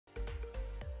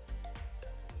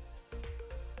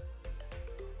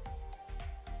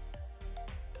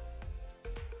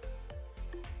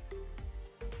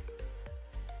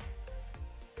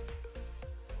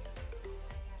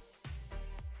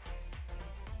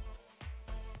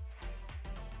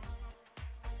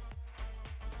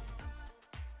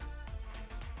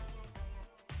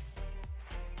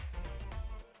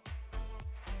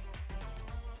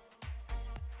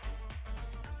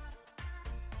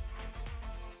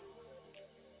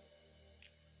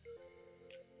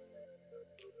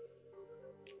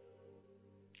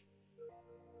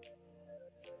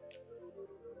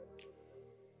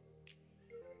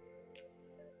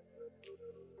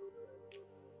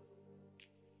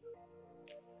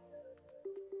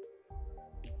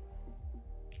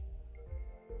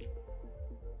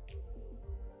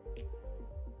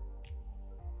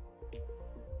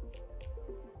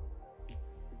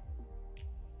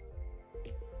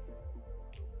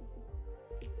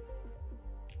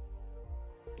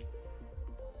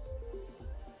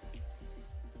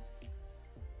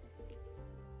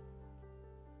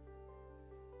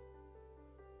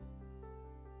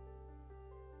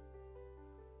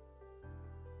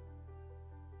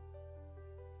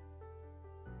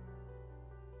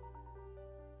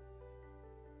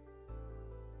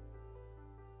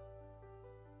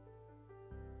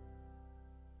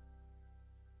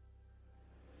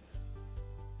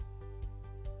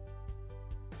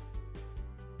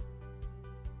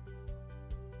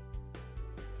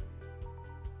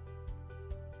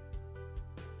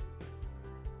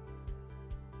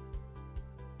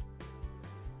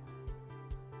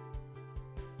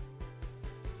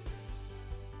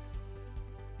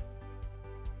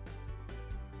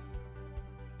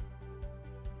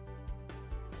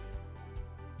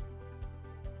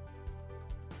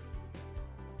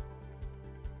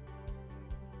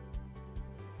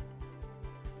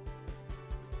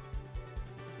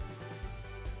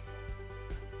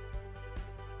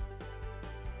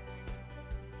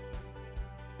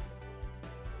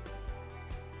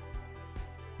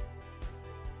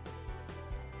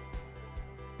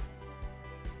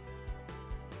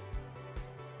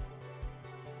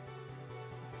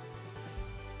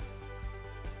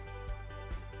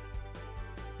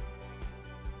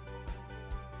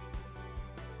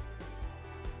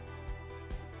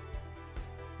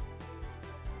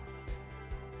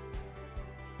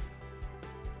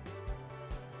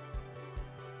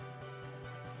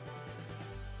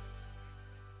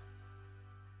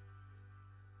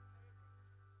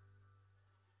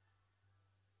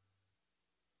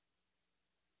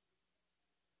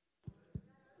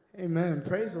Amen.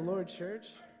 Praise the Lord, church.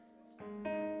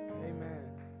 Amen.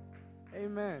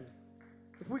 Amen.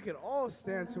 If we could all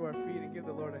stand to our feet and give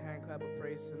the Lord a hand clap of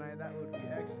praise tonight, that would be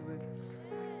excellent.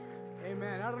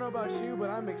 Amen. I don't know about you, but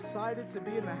I'm excited to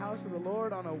be in the house of the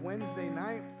Lord on a Wednesday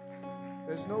night.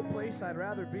 There's no place I'd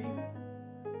rather be.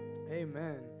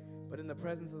 Amen. But in the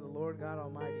presence of the Lord God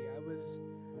Almighty. I was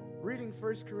reading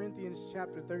 1 Corinthians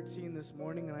chapter 13 this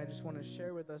morning, and I just want to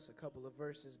share with us a couple of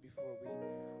verses before we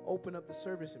open up the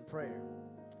service in prayer.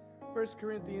 1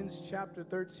 Corinthians chapter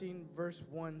 13 verse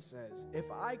 1 says, "If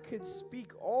I could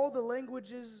speak all the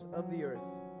languages of the earth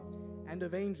and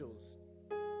of angels,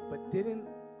 but didn't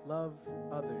love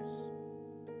others,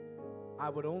 I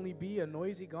would only be a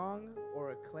noisy gong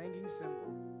or a clanging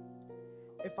cymbal.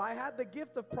 If I had the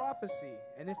gift of prophecy,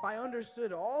 and if I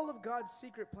understood all of God's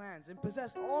secret plans and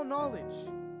possessed all knowledge,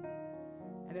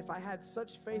 and if I had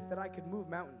such faith that I could move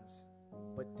mountains,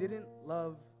 but didn't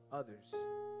love others,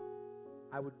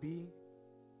 I would be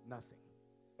nothing."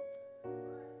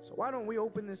 So why don't we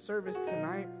open this service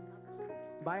tonight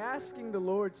by asking the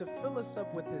Lord to fill us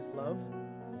up with His love,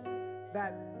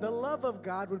 that the love of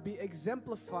God would be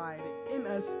exemplified in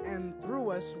us and through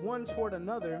us, one toward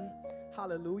another.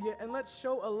 Hallelujah. And let's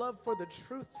show a love for the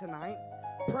truth tonight,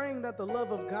 praying that the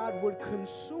love of God would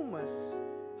consume us.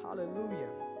 Hallelujah.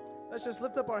 Let's just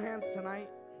lift up our hands tonight.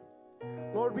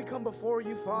 Lord, we come before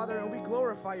you, Father, and we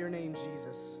glorify your name,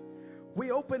 Jesus.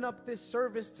 We open up this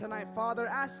service tonight, Father,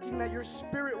 asking that your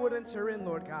Spirit would enter in,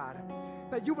 Lord God,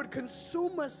 that you would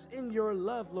consume us in your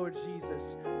love, Lord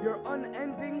Jesus, your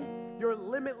unending, your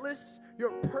limitless, your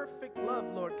perfect love,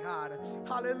 Lord God.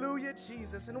 Hallelujah,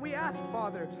 Jesus. And we ask,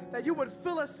 Father, that you would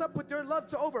fill us up with your love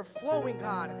to overflowing,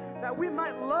 God, that we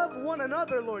might love one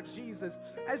another, Lord Jesus.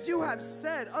 As you have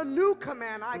said, a new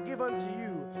command I give unto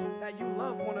you, that you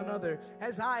love one another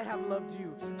as I have loved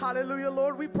you. Hallelujah,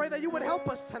 Lord. We pray that you would help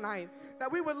us tonight,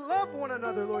 that we would love one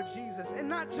another, Lord Jesus, and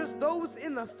not just those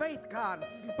in the faith, God,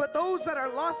 but those that are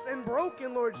lost and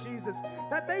broken, Lord Jesus,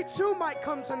 that they too might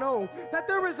come to know that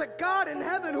there is a God in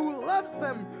heaven who loves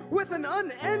them with an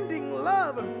unending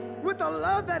love, with a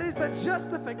love that is the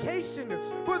justification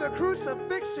for the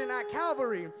crucifixion at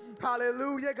Calvary.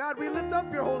 Hallelujah, God, we lift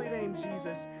up your holy name,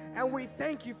 Jesus, and we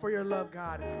thank you for your love,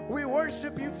 God. We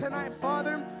worship you tonight,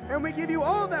 Father, and we give you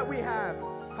all that we have.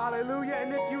 Hallelujah.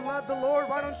 And if you love the Lord,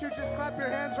 why don't you just clap your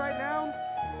hands right now?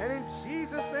 And in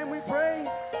Jesus' name we pray.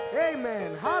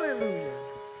 Amen. Hallelujah.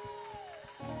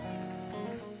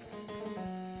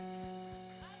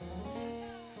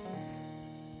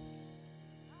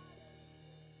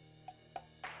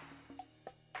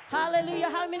 Hallelujah.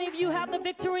 How many of you have the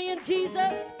victory in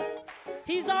Jesus?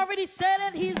 He's already said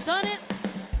it. He's done it.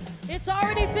 It's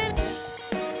already finished.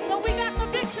 So we got the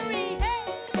victory. Hey.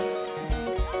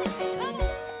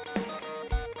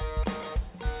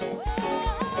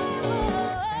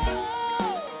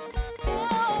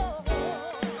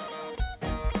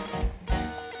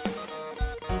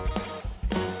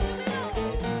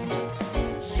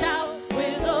 Shout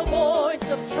with a voice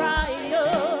of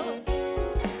triumph.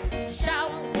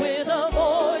 Shout with a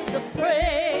voice of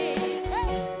praise.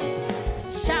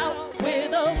 Shout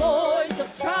with a voice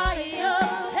of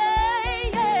triumph.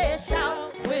 Hey, yeah.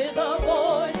 Shout with a voice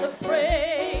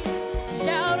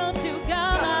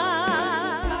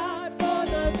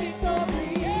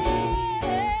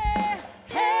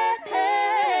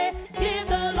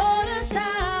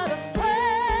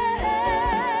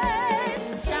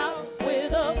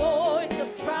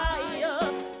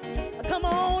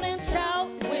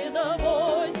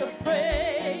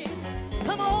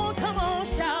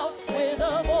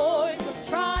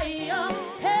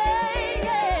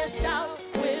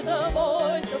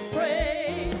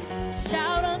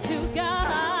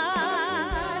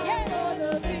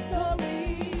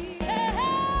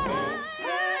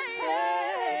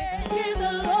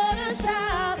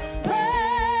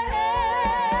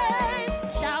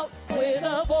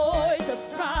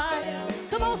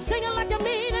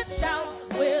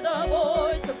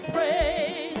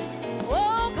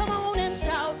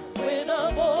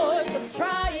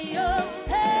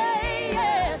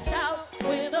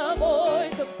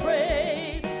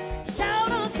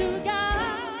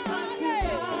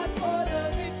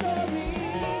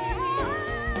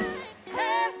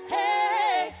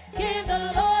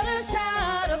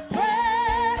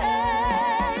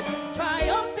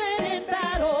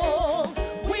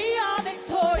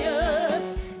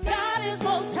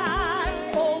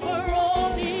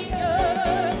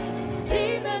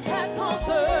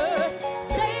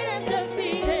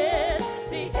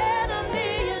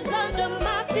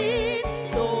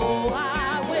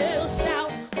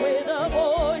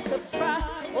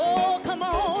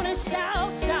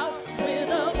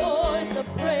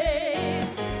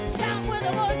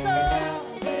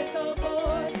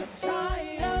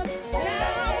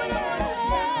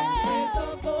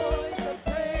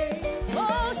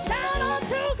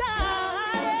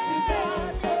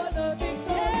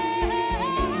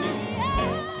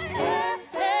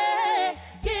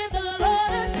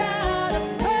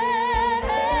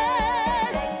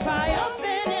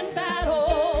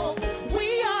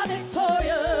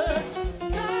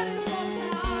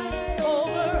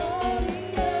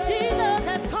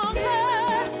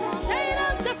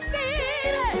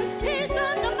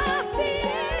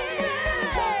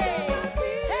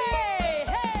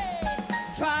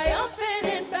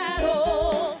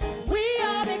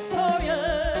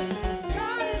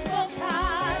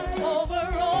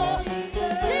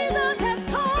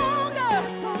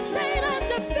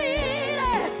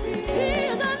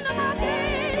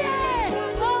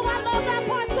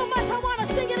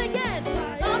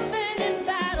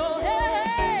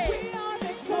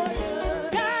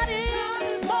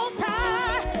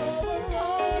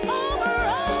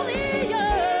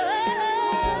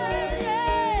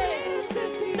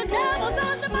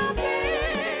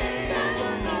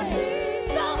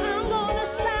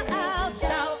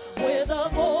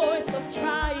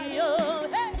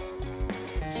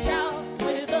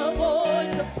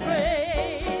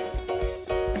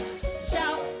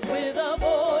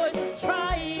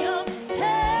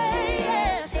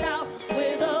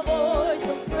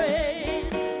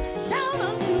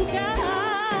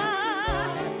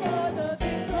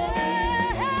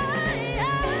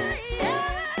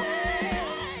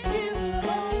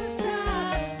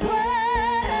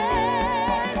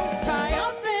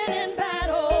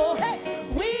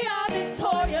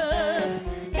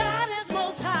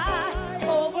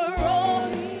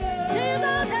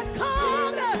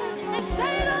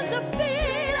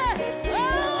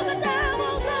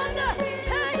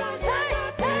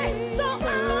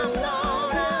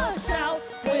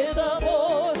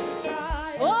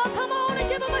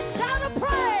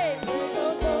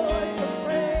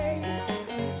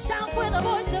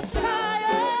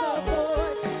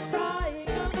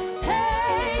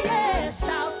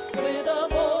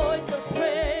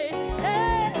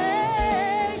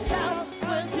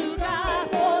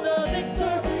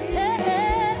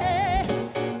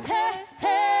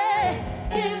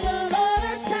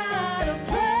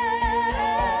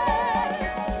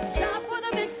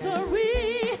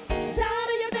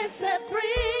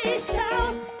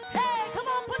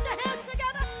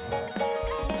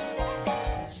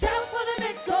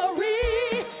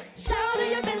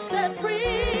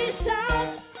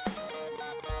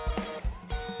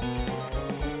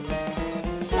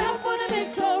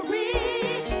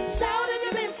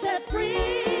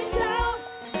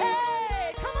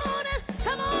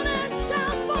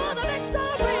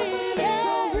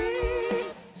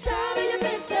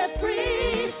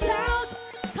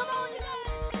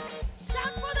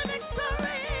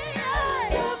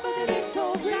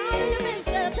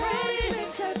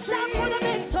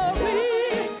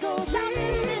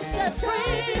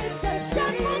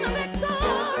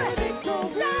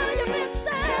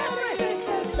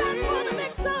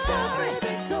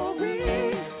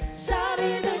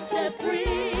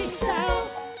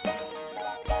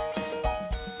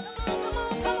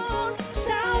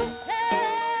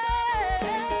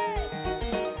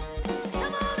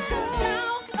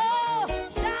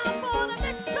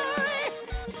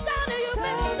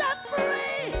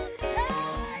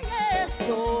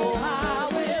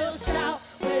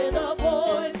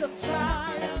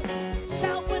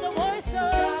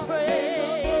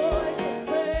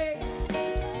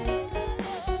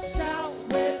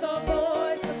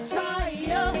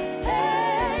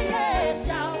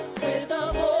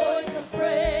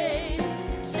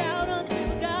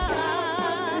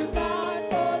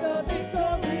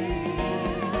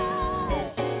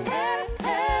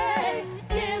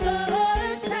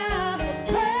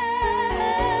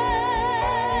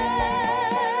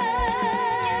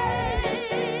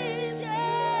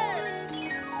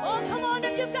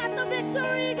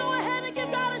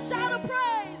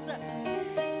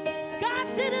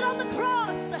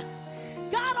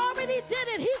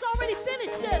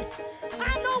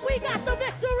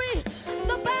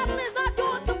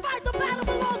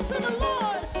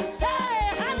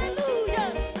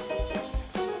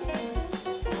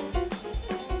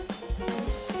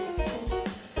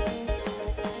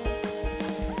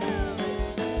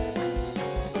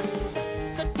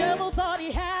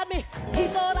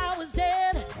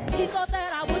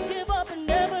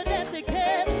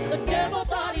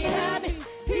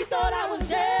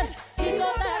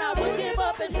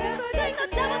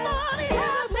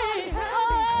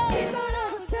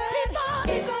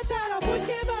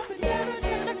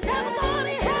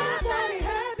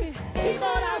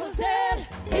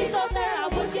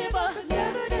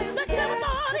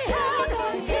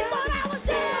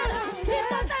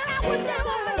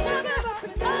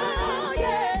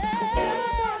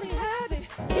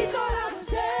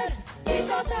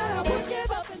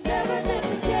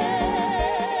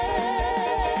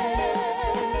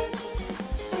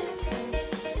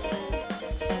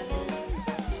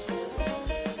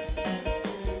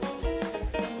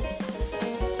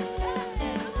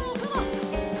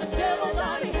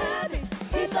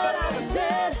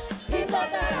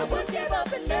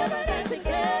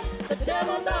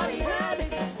devil thought he had me.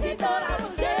 He thought I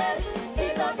was dead. He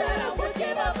thought that I would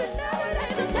give up and never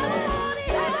let the devil thought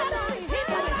he had me. He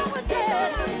thought I was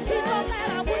dead. He thought that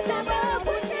I would never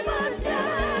would give up and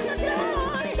never let the devil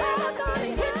thought he had me.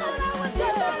 He thought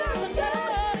I was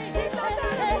dead. He thought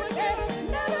that I would give up and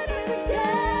never let the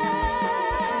devil.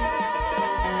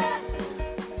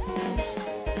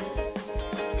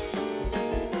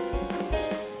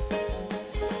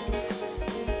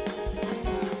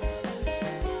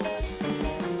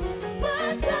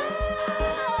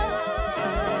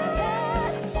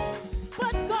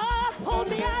 But God pulled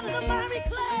me out of the miry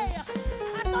clay.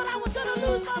 I thought I was gonna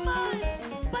lose my mind,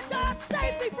 but God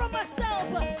saved me from myself.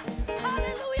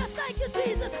 Hallelujah. Thank you,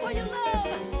 Jesus, for your love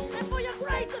and for your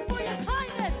grace and for your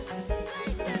kindness.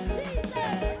 Thank you,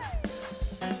 Jesus.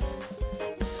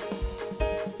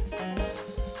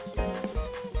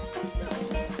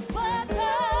 But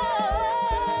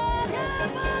God, yeah,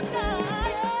 but God,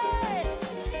 yeah.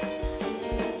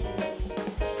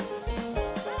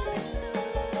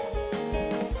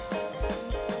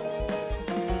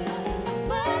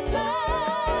 But God,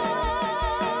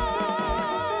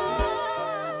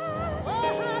 oh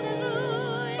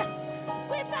hallelujah,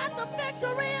 we've got the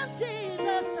victory in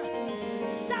Jesus.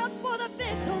 Shout for the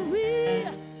victory.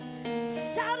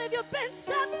 Shout if you've been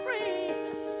set free.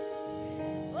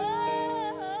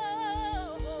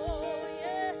 Oh,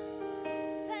 yes.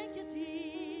 Thank you,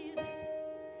 Jesus.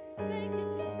 Thank you,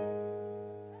 Jesus.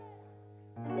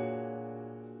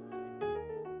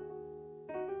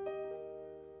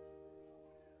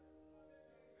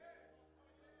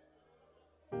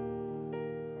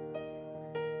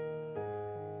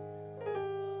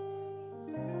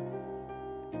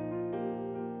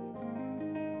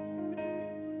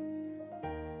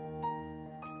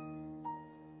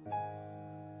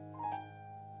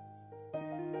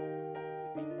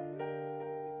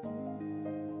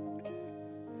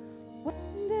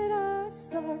 When did I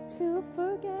start to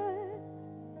forget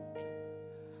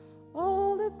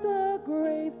all of the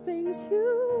great things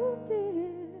you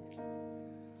did?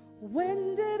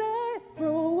 When did I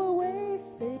throw away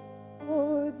faith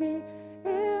for the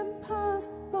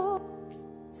impossible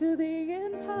to the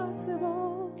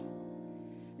impossible?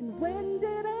 And when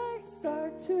did I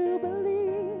start to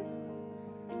believe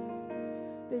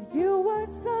that you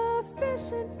weren't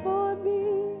sufficient for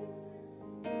me?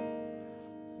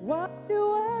 Why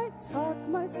do I talk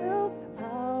myself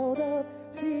out of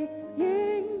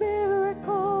seeing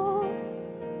miracles?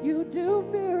 You do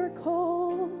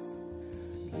miracles.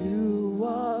 You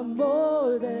are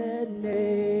more than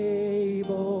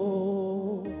able.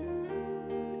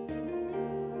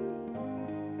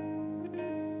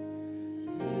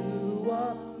 You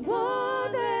are more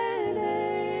than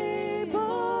able.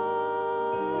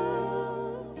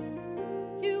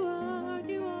 You are,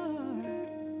 you are.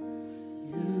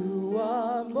 You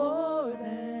are more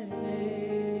than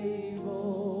able.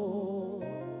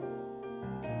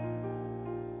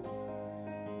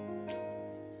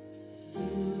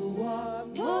 You are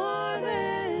more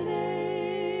than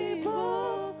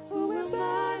able. Who am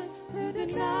I to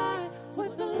deny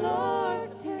what the Lord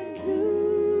can do?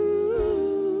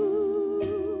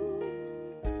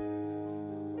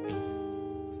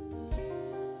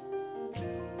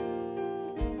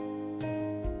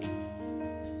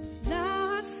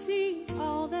 Now I see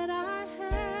all that I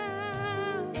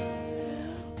have.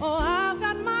 Oh, I've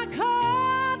got my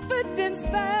confidence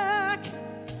back.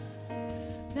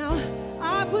 Now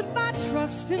I put my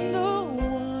trust in the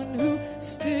one who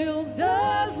still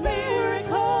does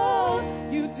miracles.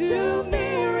 You do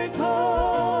miracles.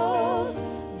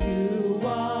 You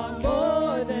are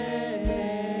more than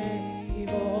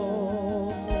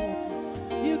able.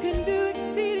 You can do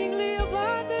exceedingly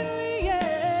abundantly,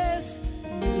 yes.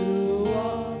 You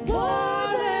are more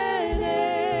than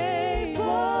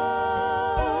able.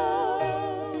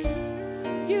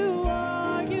 You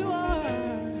are, you are.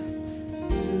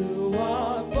 You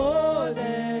are more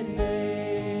than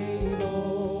able.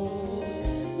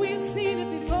 We've seen it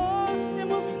before and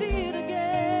we'll see it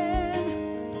again.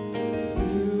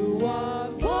 You are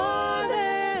more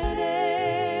than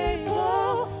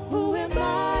able. Who am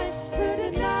I to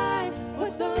deny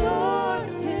what the Lord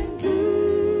can do?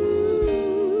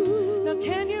 Now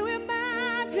can you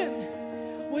imagine,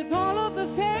 with all of the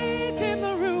faith in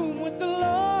the room, what the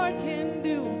Lord can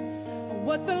do?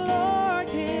 What the Lord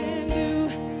can do.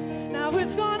 Now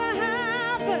it's gonna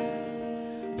happen.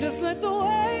 Just let the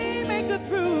way make it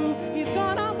through. He's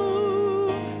gonna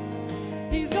move.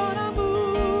 He's gonna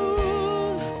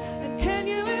move. And can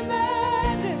you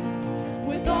imagine,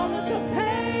 with all of the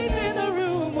faith in the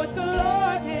room, what the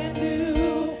Lord can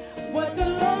do? What the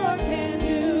Lord can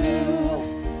do.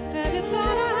 And it's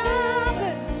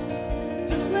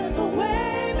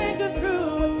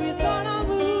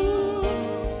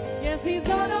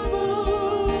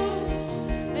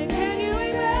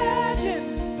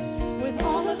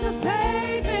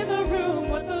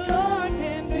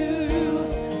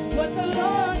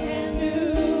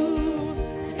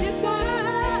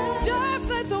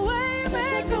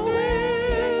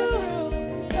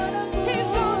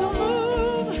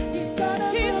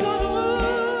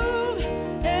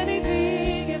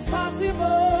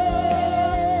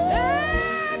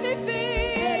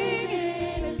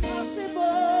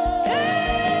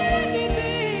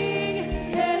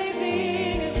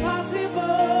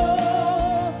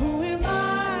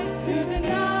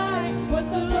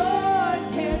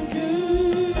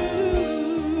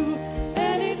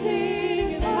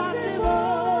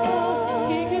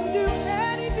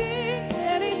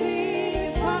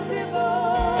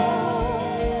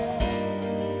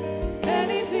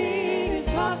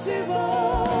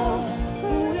possible.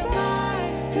 Who am I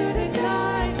to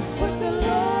deny what the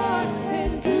Lord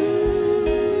can do?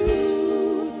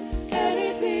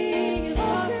 Anything is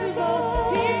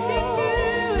possible. He can do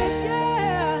it,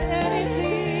 yeah.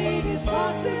 Anything is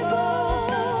possible.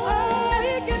 Oh,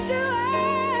 He can do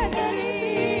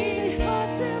anything is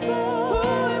possible. Who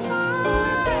am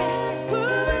I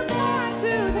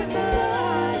to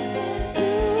deny?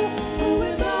 Who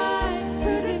am I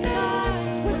to deny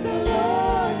what the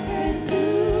Lord can do?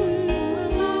 Who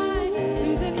am I to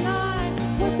deny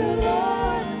what the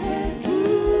Lord can do?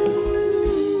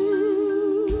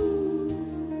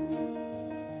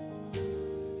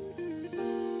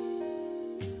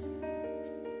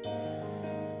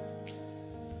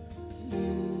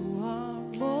 You are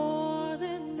more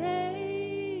than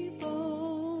able.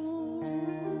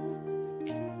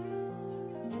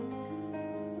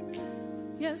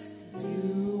 Yes,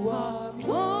 you are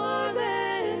more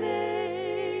than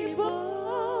able.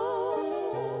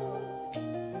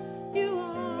 You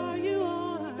are.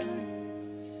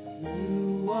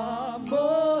 You are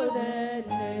more than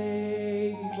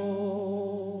able.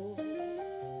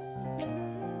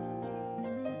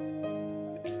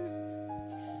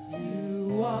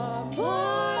 You are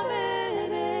more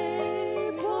than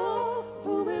able.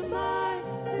 Who am I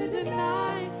to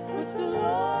deny what the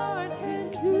Lord can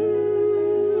do?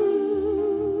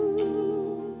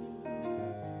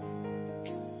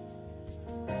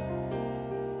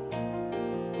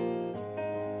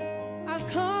 I've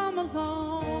come a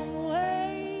long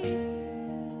way,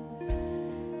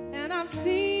 and I've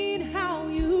seen how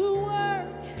you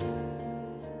work.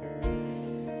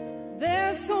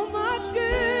 There's so much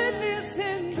goodness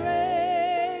and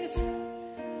grace,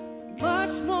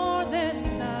 much more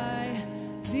than I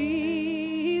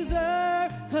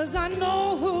deserve, 'cause I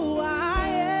know who I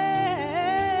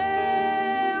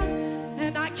am,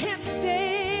 and I can't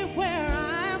stay where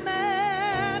I'm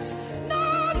at. No,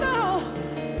 no,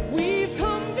 we've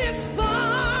come this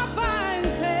far by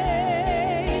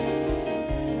faith,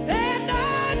 and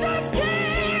I just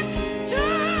can't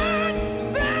turn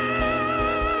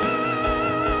back.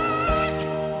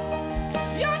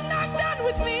 You're not done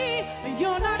with me.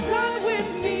 You're not done with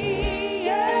me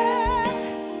yet.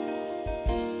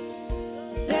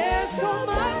 There's so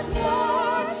much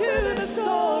more to the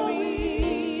story.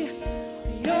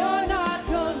 You're not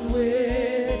done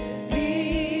with me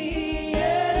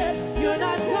yet. You're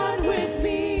not done with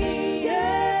me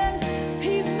yet.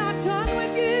 He's not done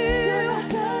with you. You're not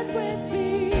done with me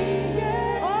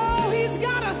yet. Oh, He's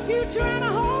got a future and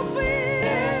a hope for you.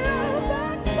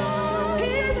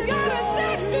 He's got a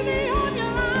destiny on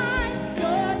your life.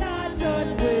 You're not done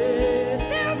with.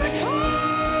 There's a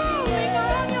calling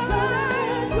on your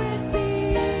life.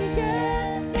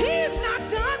 He's not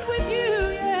done with you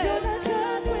yet. You're not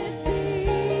done with me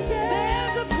yet.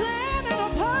 There's a plan and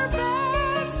a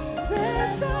purpose.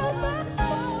 There's so much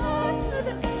more to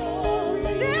the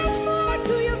story. There's more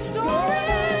to your story.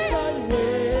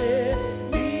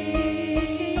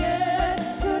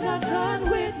 You're not done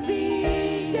with me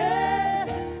yet.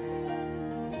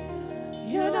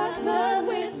 You're not done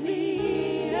with me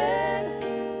yet.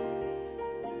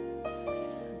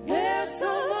 There's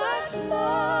so much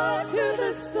more to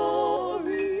the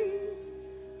story.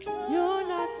 You're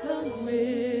not done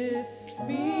with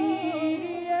me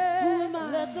yet. Who am I?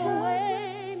 Let the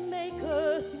way maker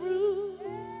through.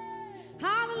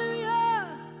 Hallelujah.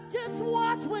 Just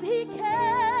watch what He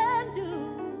can do.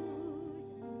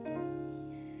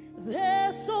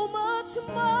 There's so much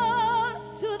more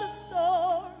to the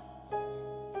story.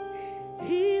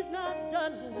 He's not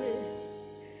done with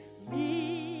me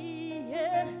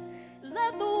yet.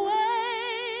 Let the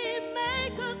way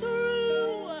maker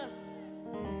through.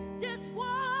 Just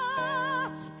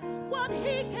watch what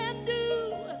He can do.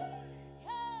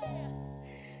 Hey,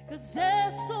 'cause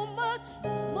there's so much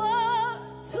more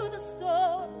to the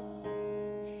story.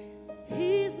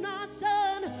 He's not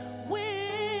done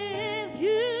with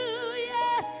you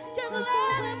yet. Just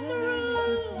let Him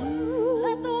through.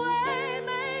 Let the way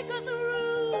maker through.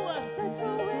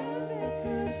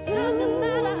 Doesn't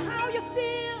matter how you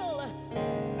feel.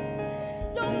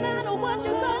 Don't matter what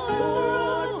you're going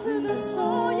through.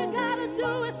 All you gotta do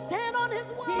is stand on His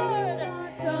word.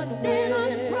 Stand on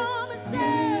His promises.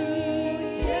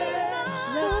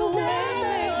 Let the way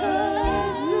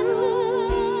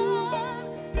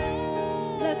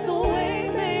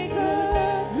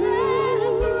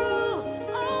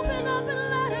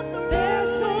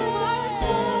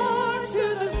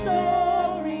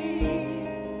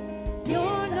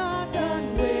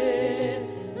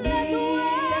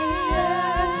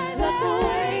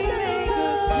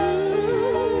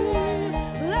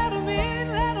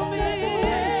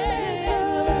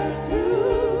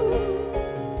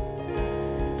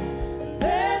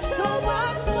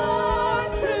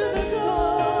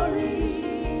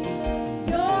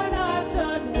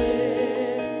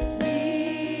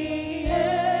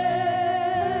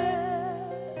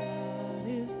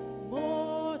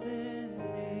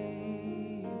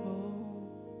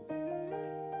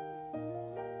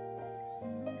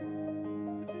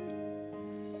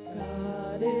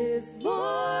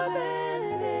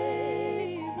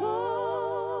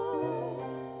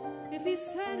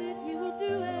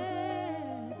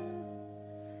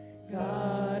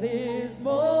God is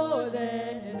more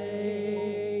than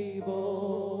able.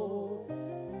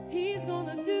 He's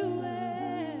gonna do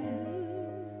it.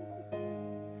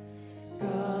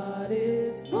 God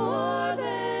is more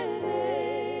than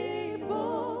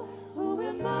able. Who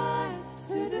am I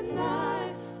to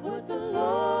deny what the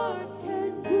Lord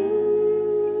can do?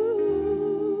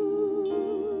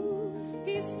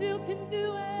 He still can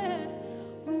do it.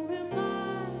 Who am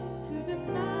I to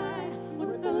deny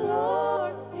what the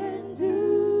Lord can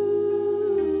do?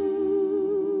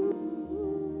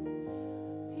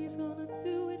 He's gonna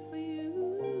do it for you.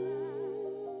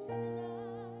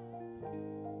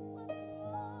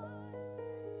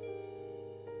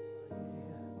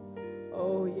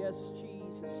 Oh, yes,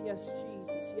 Jesus. Yes,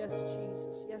 Jesus. Yes,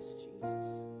 Jesus. Yes,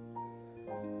 Jesus.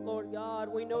 Lord God,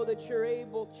 we know that you're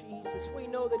able, Jesus. We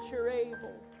know that you're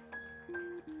able.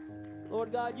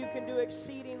 Lord God, you can do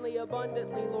exceedingly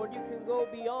abundantly, Lord. You can go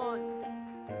beyond.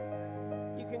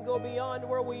 You can go beyond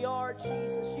where we are,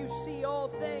 Jesus. You see all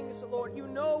things, Lord. You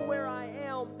know where I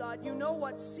am, God. You know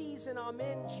what season I'm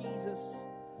in, Jesus.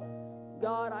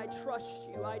 God, I trust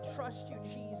you. I trust you,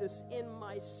 Jesus, in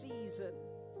my season.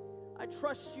 I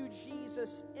trust you,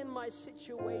 Jesus, in my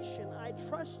situation. I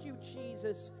trust you,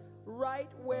 Jesus, right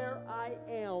where I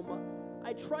am.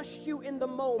 I trust you in the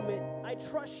moment. I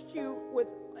trust you with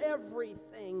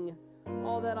everything.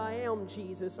 All that I am,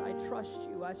 Jesus, I trust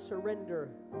you. I surrender.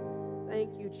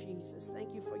 Thank you, Jesus.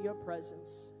 Thank you for your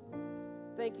presence.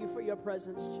 Thank you for your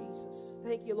presence, Jesus.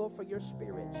 Thank you, Lord, for your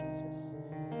spirit, Jesus.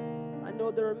 I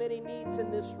know there are many needs in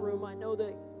this room. I know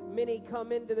that many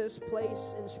come into this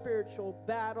place in spiritual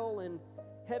battle and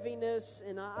heaviness,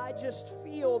 and I just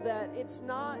feel that it's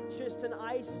not just an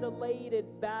isolated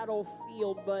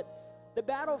battlefield, but the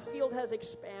battlefield has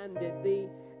expanded.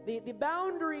 The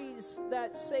boundaries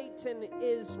that Satan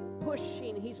is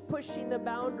pushing, he's pushing the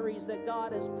boundaries that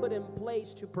God has put in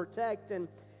place to protect, and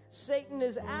Satan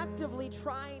is actively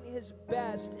trying his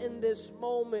best in this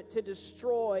moment to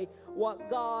destroy what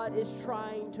God is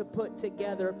trying to put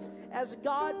together. As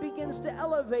God begins to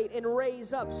elevate and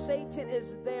raise up, Satan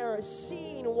is there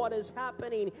seeing what is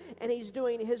happening, and he's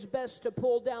doing his best to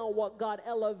pull down what God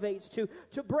elevates, to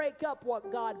break up what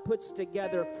God puts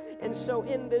together. And so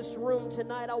in this room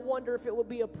tonight, I wonder if it would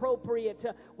be appropriate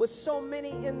with so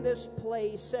many in this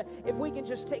place, if we can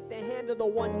just take the hand of the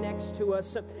one next to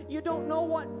us. You don't know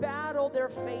what battle they're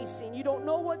facing. You don't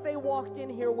know what they walked in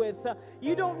here with.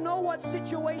 You don't know what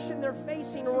situation they're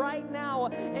facing right now,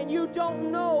 and you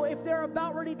don't know if they're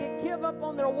about ready to give up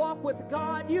on their walk with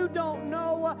God. You don't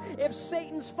know if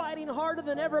Satan's fighting harder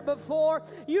than ever before.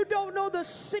 You don't know the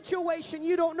situation.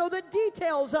 You don't know the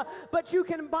details, but you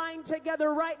can bind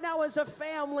together right now as a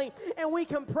family, and we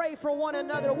can pray for one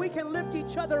another. We can lift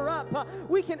each other up.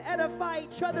 We can edify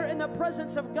each other in the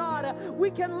presence of God. We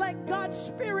can let God's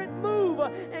Spirit move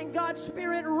and God's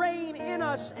Spirit reign in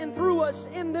us and through us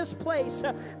in this place.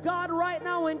 God, right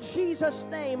now in Jesus'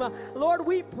 name, Lord,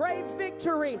 we pray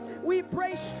victory. We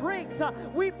pray strength.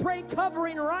 We pray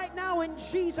covering right now in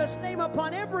Jesus' name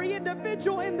upon every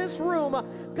individual in this room.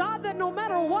 God, that no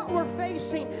matter what we're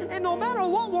facing and no matter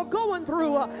what we're going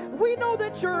through, we know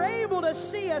that you're able to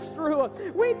see us through.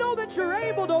 We know that you're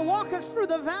able to walk us through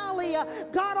the valley.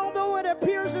 God, although it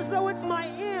appears as though it's my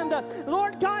end,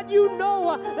 Lord God, you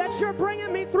know that you're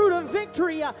bringing me through to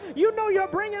victory. You know you're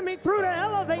bringing me through to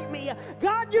elevate me.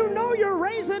 God, you know you're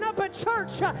raising up a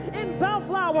church in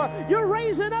Bellflower. You're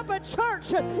raising up a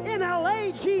church in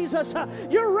LA, Jesus.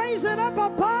 You're raising up a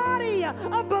body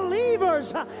of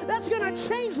believers that's going to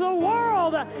change the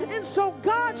world. And so,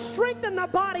 God, strengthen the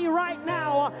body right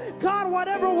now. God,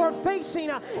 whatever we're facing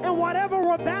and whatever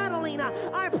we're battling,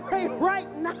 I pray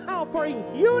right now for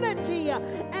unity.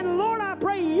 And Lord, I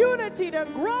pray unity to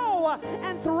grow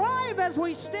and thrive as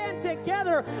we stand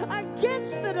together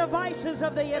against the devices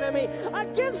of the enemy,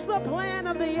 against the plan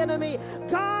of the enemy.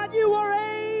 God, you are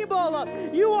able.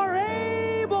 You are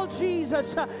able,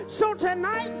 Jesus. So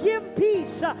tonight, give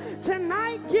peace.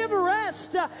 Tonight, give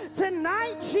rest.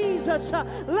 Tonight, Jesus,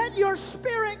 let your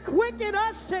Spirit quicken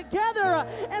us together.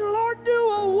 And Lord, do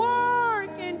a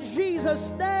work in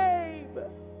Jesus' name.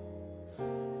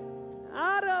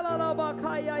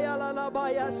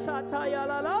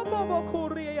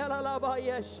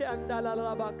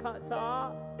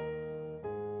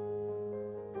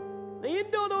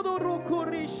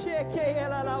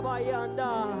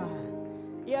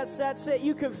 Yes, that's it.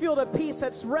 You can feel the peace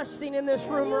that's resting in this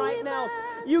room right now.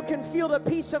 You can feel the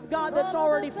peace of God that's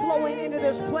already flowing into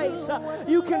this place.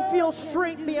 You can feel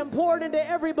strength being poured into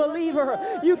every believer.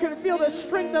 You can feel the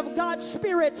strength of God's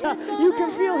Spirit. You can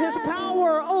feel His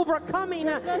power overcoming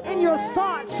in your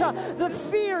thoughts, the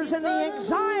fears and the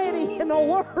anxiety and the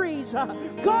worries.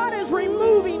 God is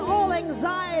removing all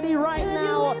anxiety right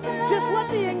now. Just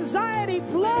let the anxiety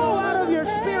flow out of your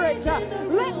spirit.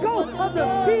 Let go of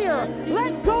the fear.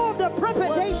 Let go of the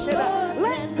trepidation.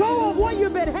 Let go of what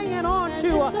you've been hanging on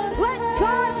to. Let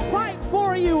God fight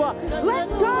for you. Let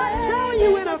God tell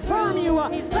you and affirm you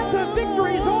that the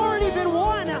victory's already been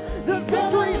won. The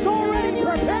victory's already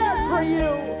prepared for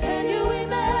you. Can you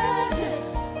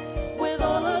imagine with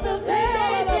all of the faith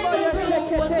in the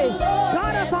room?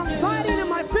 God, if I'm fighting in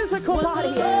my physical body,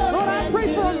 Lord, I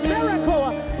pray for a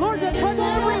miracle. Lord, to touch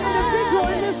every individual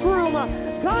in this room.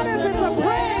 God, if it's a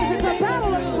prayer, if it's a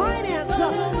battle of finance,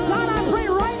 God, I pray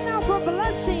right now for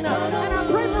blessing, and I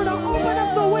pray for to open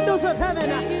up the windows of heaven.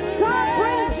 God,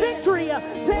 bring victory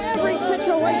to every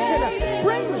situation.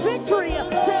 Bring victory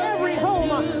to every home.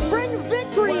 Bring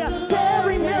victory to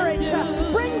every marriage.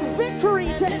 Bring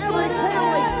victory to every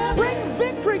family. Bring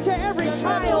victory to every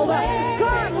child.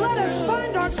 God, let us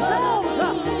find ourselves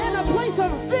in a place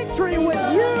of victory with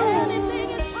you. Anything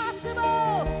is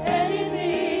possible.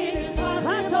 Anything is possible.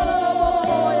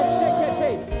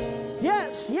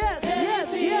 Yes, yes,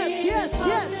 yes, yes, yes,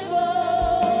 yes.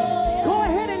 Go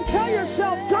ahead and tell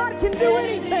yourself God can do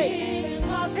anything.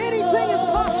 Anything is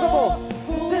possible.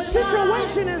 The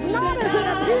situation is not as it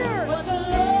appears.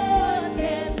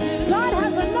 God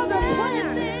has another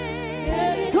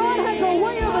plan. God has a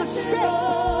way of escape.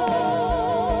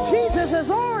 Jesus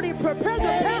has already prepared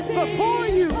the path before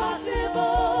you.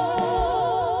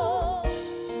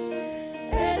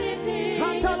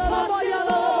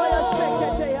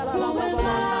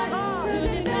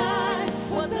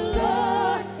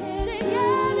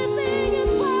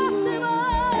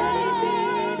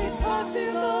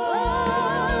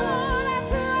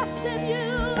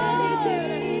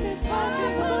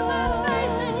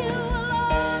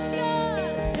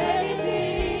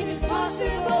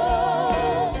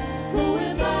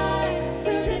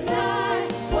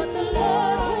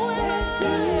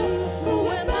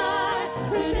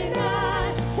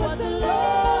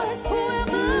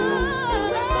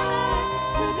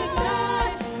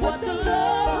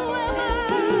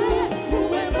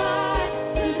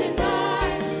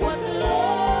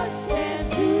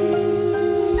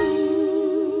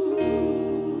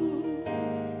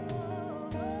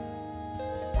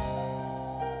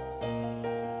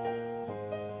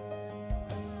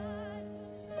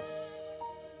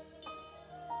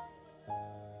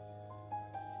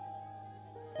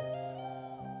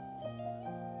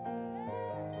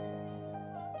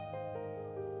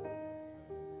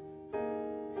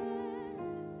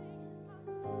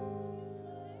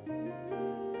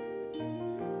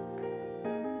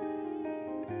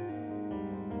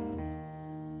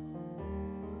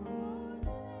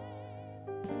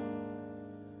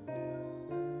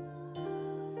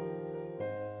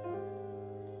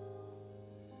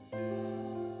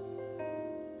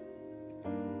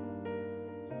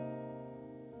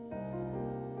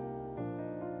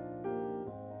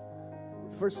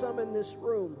 For some in this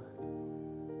room,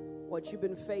 what you've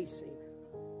been facing,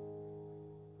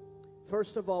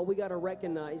 first of all, we got to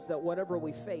recognize that whatever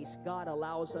we face, God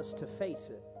allows us to face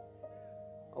it.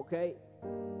 Okay?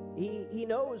 He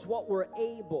knows what we're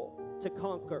able to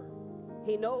conquer.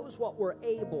 He knows what we're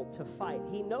able to fight.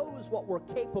 He knows what we're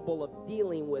capable of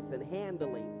dealing with and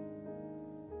handling.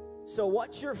 So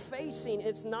what you're facing,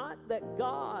 it's not that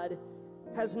God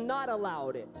has not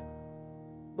allowed it,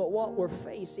 but what we're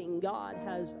facing, God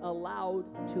has allowed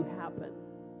to happen.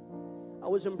 I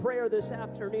was in prayer this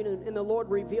afternoon, and the Lord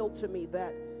revealed to me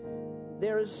that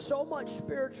there is so much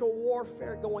spiritual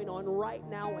warfare going on right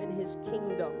now in His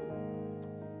kingdom.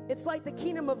 It's like the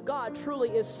kingdom of God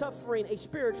truly is suffering a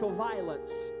spiritual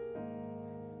violence.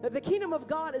 That the kingdom of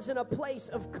God is in a place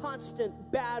of constant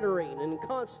battering and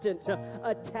constant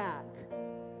attack.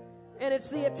 And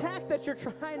it's the attack that you're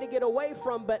trying to get away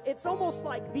from, but it's almost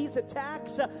like these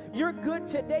attacks, you're good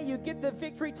today, you get the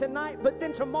victory tonight, but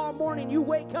then tomorrow morning you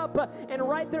wake up and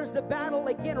right there's the battle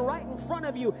again right in front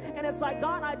of you. And it's like,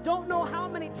 God, I don't know how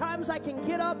many times I can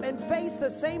get up and face the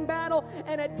same battle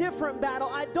and a different battle.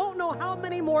 I don't know how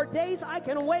many more days I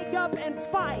can wake up and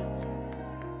fight.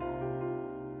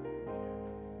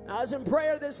 I was in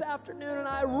prayer this afternoon, and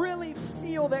I really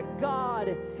feel that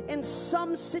God, in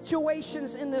some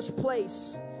situations in this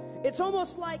place, it's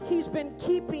almost like He's been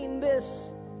keeping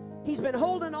this He's been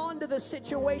holding on to the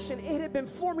situation. It had been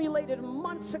formulated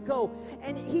months ago,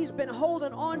 and he's been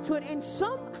holding on to it. And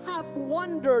some have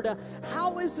wondered,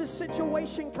 how is this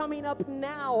situation coming up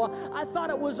now? I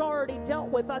thought it was already dealt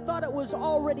with. I thought it was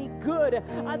already good.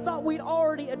 I thought we'd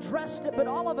already addressed it, but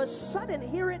all of a sudden,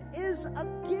 here it is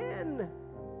again.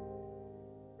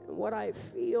 And what I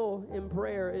feel in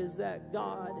prayer is that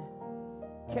God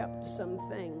kept some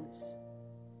things,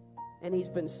 and he's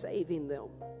been saving them.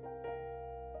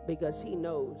 Because he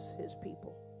knows his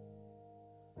people.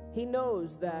 He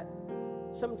knows that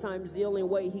sometimes the only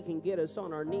way he can get us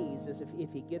on our knees is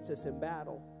if he gets us in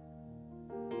battle.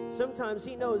 Sometimes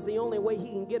he knows the only way he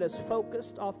can get us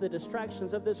focused off the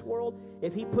distractions of this world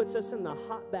if he puts us in the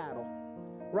hot battle,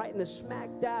 right in the smack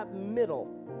dab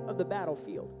middle of the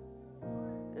battlefield.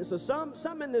 And so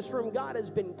some in this room, God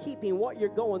has been keeping what you're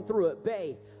going through at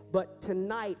bay. But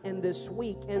tonight and this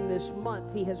week and this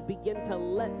month, he has begun to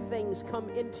let things come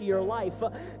into your life,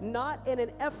 not in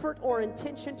an effort or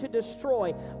intention to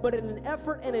destroy, but in an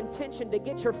effort and intention to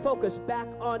get your focus back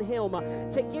on him,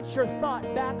 to get your thought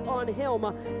back on him,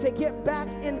 to get back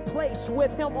in place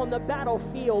with him on the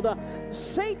battlefield.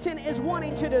 Satan is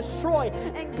wanting to destroy,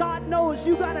 and God knows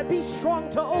you got to be strong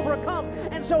to overcome.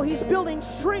 And so he's building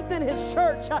strength in his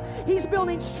church. He's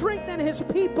building strength in his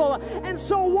people. And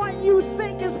so what you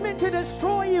think is meant to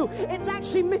destroy you, it's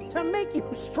actually meant to make you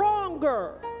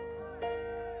stronger.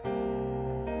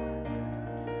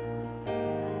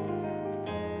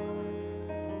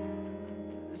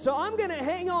 So I'm going to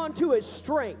hang on to his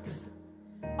strength.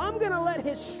 I'm going to let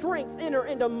his strength enter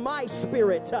into my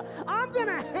spirit. I'm going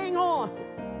to hang on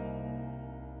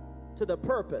to the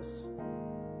purpose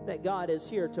that God is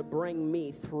here to bring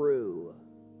me through.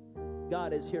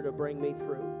 God is here to bring me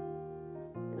through.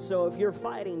 So if you're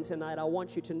fighting tonight, I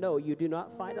want you to know you do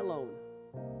not fight alone.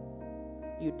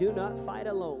 You do not fight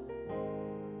alone.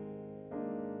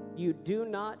 You do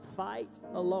not fight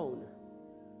alone.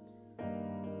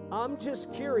 I'm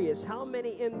just curious, how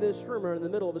many in this room are in the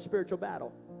middle of a spiritual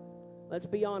battle? Let's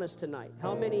be honest tonight.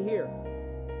 How many here?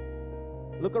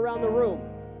 Look around the room.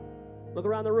 Look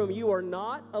around the room. You are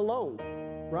not alone,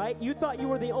 right? You thought you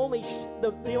were the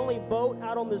only boat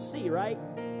out on the sea, right?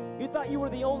 You thought you were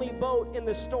the only boat in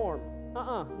the storm.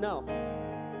 No.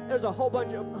 There's a whole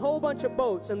bunch of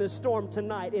boats in this storm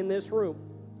tonight in this room.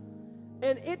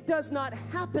 And it does not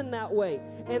happen that way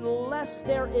unless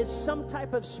there is some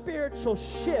type of spiritual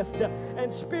shift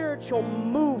and spiritual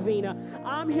moving.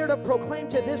 I'm here to proclaim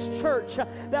to this church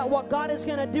that what God is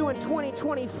going to do in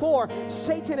 2024,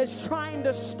 Satan is trying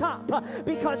to stop,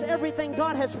 because everything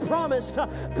God has promised,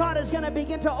 God is going to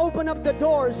begin to open up the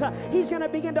doors. He's going to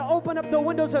begin to open up the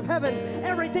windows of heaven.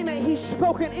 Everything that he's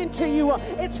spoken into you,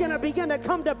 it's going to begin to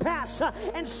come to pass.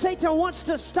 And Satan wants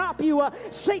to stop you.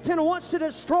 Satan wants to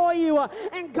destroy you.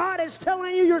 And God is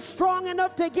telling you you're strong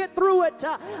enough to get through it.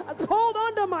 Hold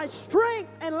on to my strength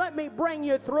and let me bring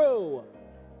you through.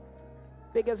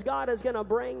 Because God is going to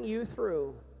bring you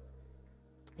through.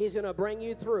 He's going to bring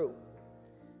you through.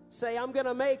 Say, I'm going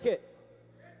to make it.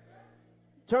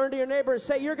 Turn to your neighbor and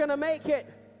say, you're going to make it.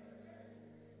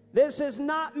 This is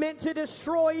not meant to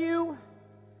destroy you.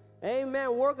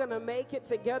 Amen. We're going to make it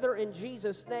together in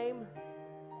Jesus' name.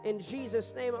 In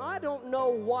Jesus' name. I don't know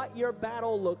what your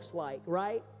battle looks like,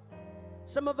 right?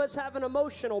 Some of us have an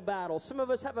emotional battle. Some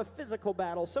of us have a physical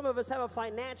battle. Some of us have a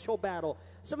financial battle.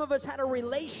 Some of us had a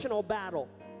relational battle,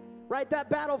 right? That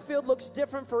battlefield looks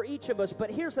different for each of us.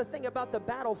 But here's the thing about the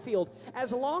battlefield.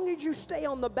 As long as you stay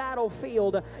on the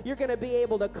battlefield, you're going to be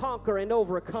able to conquer and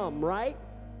overcome, right?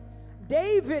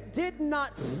 David did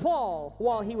not fall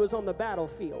while he was on the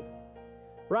battlefield.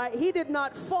 Right? He did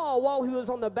not fall while he was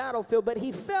on the battlefield, but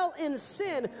he fell in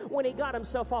sin when he got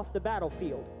himself off the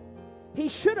battlefield. He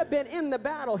should have been in the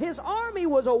battle. His army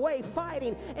was away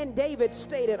fighting, and David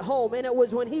stayed at home. And it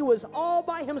was when he was all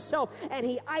by himself and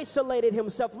he isolated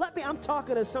himself. I'm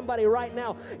talking to somebody right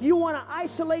now. You want to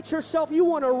isolate yourself. You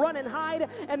want to run and hide.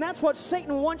 And that's what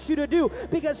Satan wants you to do,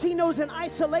 because he knows in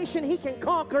isolation he can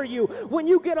conquer you. When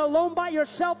you get alone by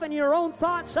yourself and your own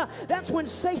thoughts, that's when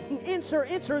Satan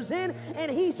enters in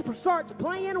and he starts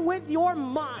playing with your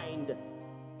mind.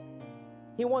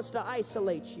 He wants to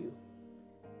isolate you.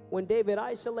 When David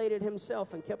isolated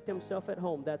himself and kept himself at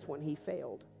home, that's when he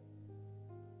failed.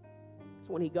 It's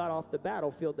when he got off the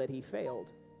battlefield that he failed.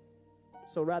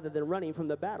 So rather than running from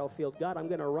the battlefield, God, I'm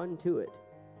going to run to it.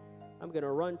 I'm going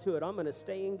to run to it. I'm going to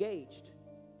stay engaged.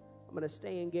 I'm going to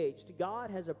stay engaged.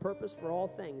 God has a purpose for all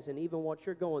things, and even what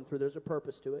you're going through, there's a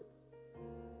purpose to it.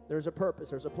 There's a purpose.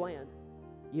 There's a plan.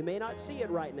 You may not see it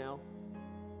right now.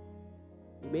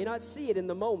 You may not see it in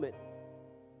the moment.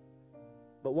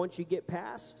 But once you get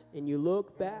past and you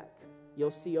look back,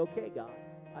 you'll see, okay, God,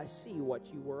 I see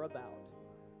what you were about.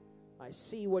 I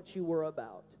see what you were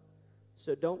about.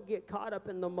 So don't get caught up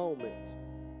in the moment,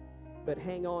 but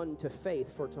hang on to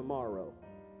faith for tomorrow.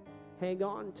 Hang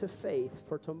on to faith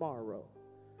for tomorrow.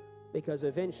 Because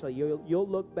eventually you'll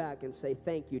look back and say,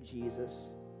 thank you,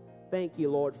 Jesus. Thank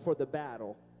you, Lord, for the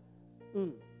battle.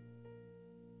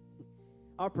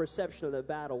 Our perception of the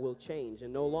battle will change,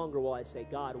 and no longer will I say,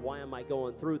 God, why am I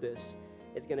going through this?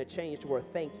 It's going to change to where,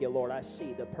 thank you, Lord, I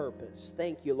see the purpose.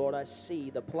 Thank you, Lord, I see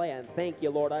the plan. Thank you,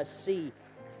 Lord, I see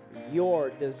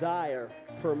your desire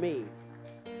for me.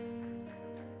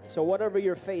 So whatever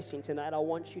you're facing tonight, I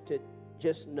want you to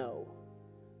just know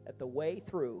that the way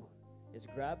through is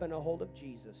grabbing a hold of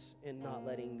Jesus and not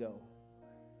letting go.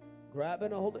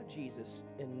 Grabbing a hold of Jesus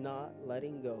and not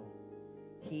letting go.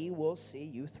 He will see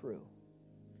you through.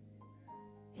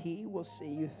 He will see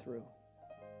you through.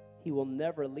 He will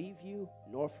never leave you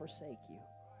nor forsake you.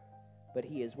 But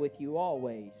He is with you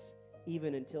always,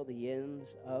 even until the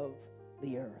ends of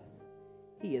the earth.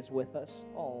 He is with us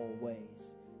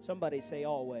always. Somebody say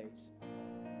always.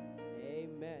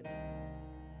 Amen.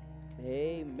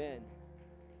 Amen.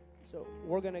 So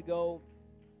we're going to go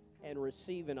and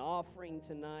receive an offering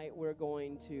tonight. We're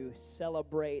going to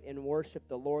celebrate and worship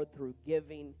the Lord through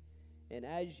giving. And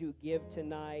as you give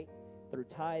tonight, through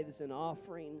tithes and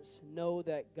offerings, know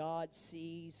that God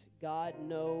sees, God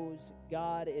knows,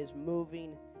 God is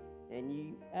moving,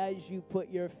 and as you put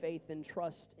your faith and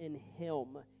trust in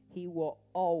Him, He will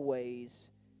always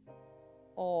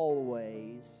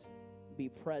be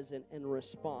present and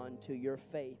respond to your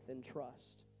faith and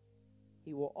trust.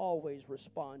 He will always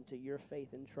respond to your faith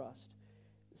and trust.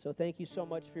 So thank you so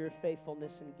much for your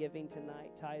faithfulness in giving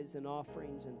tonight, tithes and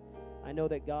offerings. And I know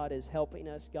that God is helping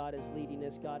us, God is leading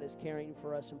us, God is caring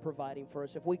for us and providing for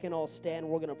us. If we can all stand,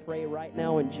 we're going to pray right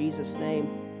now in Jesus'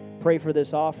 name. Pray for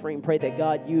this offering. Pray that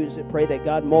God use it. Pray that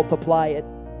God multiply it.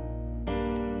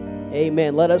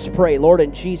 Amen. Let us pray. Lord,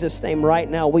 in Jesus' name right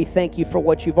now, we thank you for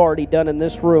what you've already done in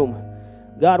this room.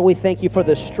 God, we thank you for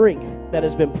the strength that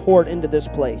has been poured into this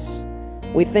place.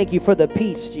 We thank you for the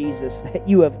peace, Jesus, that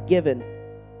you have given.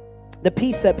 The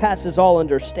peace that passes all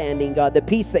understanding, God. The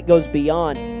peace that goes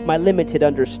beyond my limited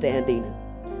understanding.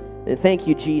 And thank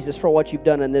you, Jesus, for what you've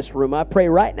done in this room. I pray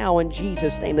right now in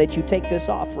Jesus' name that you take this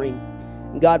offering.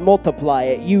 And God, multiply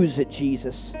it. Use it,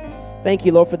 Jesus. Thank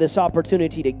you, Lord, for this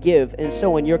opportunity to give and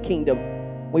sow in your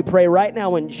kingdom. We pray right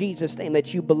now in Jesus' name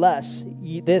that you bless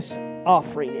this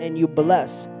offering and you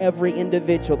bless every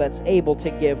individual that's able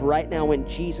to give right now in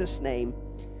Jesus' name.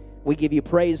 We give you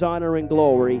praise, honor, and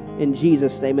glory in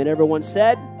Jesus' name. And everyone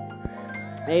said,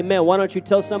 amen. Why don't you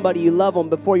tell somebody you love them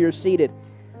before you're seated?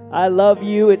 I love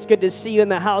you. It's good to see you in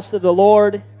the house of the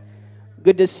Lord.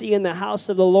 Good to see you in the house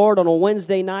of the Lord on a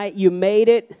Wednesday night. You made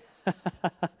it.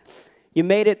 You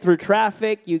made it through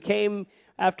traffic. You came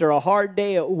after a hard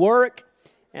day at work.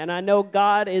 And I know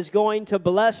God is going to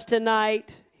bless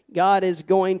tonight. God is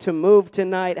going to move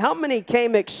tonight. How many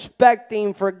came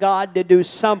expecting for God to do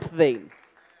something?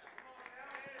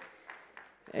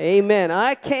 Amen.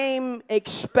 I came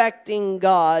expecting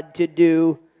God to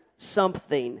do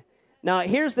something. Now,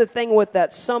 here's the thing with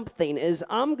that something is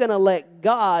I'm going to let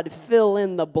God fill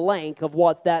in the blank of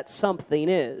what that something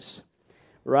is,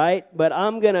 right? But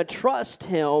I'm going to trust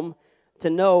Him to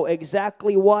know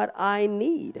exactly what I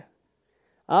need.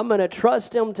 I'm going to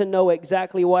trust Him to know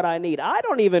exactly what I need. I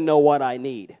don't even know what I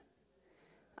need.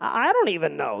 I don't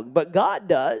even know, but God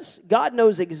does. God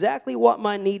knows exactly what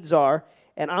my needs are.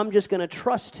 And I'm just going to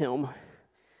trust Him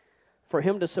for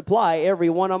Him to supply every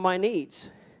one of my needs.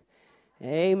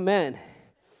 Amen.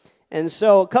 And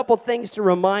so a couple things to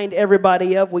remind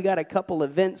everybody of. We got a couple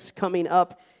events coming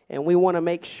up, and we want to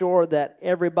make sure that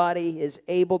everybody is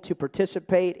able to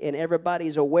participate and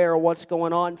everybody's aware of what's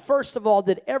going on. First of all,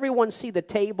 did everyone see the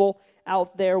table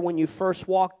out there when you first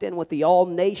walked in with the All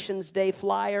Nations Day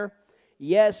flyer?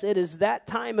 Yes, it is that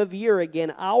time of year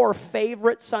again. Our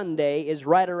favorite Sunday is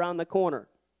right around the corner.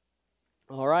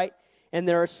 All right? And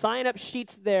there are sign-up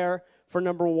sheets there for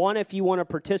number one, if you want to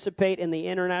participate in the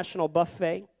international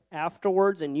buffet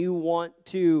afterwards and you want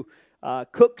to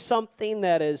cook something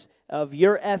that is of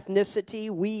your ethnicity.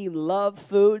 We love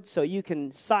food, so you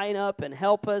can sign up and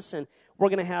help us. And we're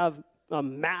going to have a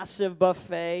massive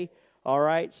buffet. All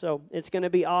right, so it's going to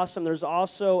be awesome. There's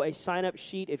also a sign-up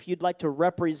sheet if you'd like to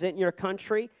represent your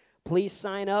country. Please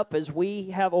sign up, as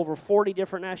we have over 40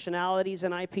 different nationalities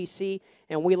in IPC,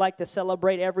 and we like to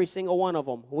celebrate every single one of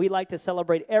them. We like to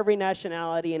celebrate every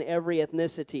nationality and every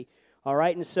ethnicity. All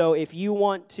right, and so if you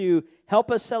want to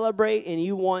help us celebrate and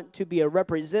you want to be a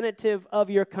representative of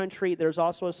your country, there's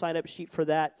also a sign-up sheet for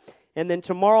that. And then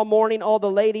tomorrow morning, all the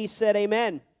ladies said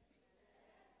amen.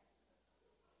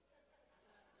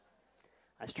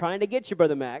 I was trying to get you,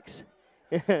 Brother Max.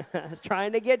 I was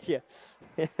trying to get you.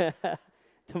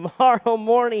 Tomorrow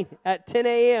morning at 10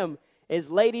 a.m. is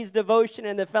ladies' devotion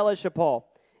in the fellowship hall.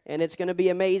 And it's going to be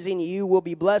amazing. You will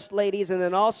be blessed, ladies. And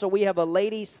then also we have a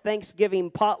ladies'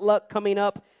 Thanksgiving potluck coming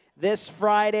up this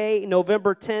Friday,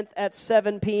 November 10th at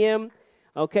 7 p.m.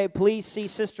 Okay, please see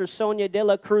Sister Sonia de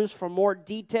la Cruz for more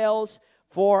details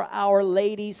for our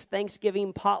ladies'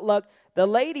 Thanksgiving potluck. The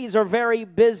ladies are very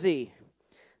busy.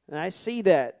 And I see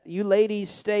that. You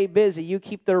ladies stay busy. You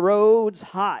keep the roads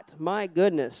hot. My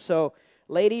goodness. So,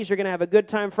 ladies, you're going to have a good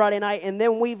time Friday night. And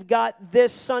then we've got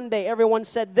this Sunday. Everyone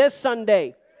said this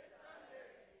Sunday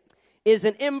is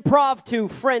an improv to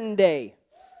friend day.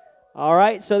 All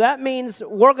right, so that means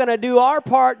we're going to do our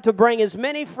part to bring as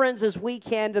many friends as we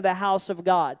can to the house of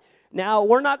God. Now,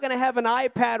 we're not going to have an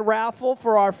iPad raffle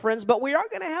for our friends, but we are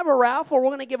going to have a raffle. We're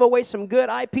going to give away some good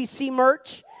IPC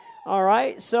merch. All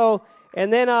right, so,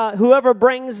 and then whoever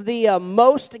brings the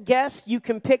most guests, you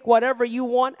can pick whatever you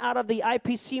want out of the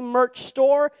IPC merch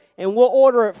store, and we'll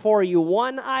order it for you.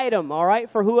 One item, all right,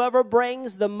 for whoever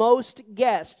brings the most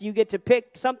guests. You get to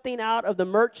pick something out of the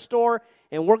merch store,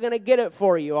 and we're going to get it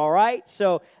for you, all right?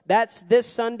 So that's this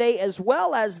Sunday, as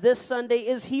well as this Sunday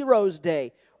is Heroes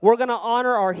Day. We're going to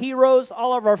honor our heroes,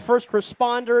 all of our first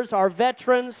responders, our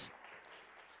veterans.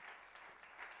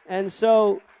 And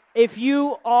so if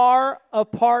you are a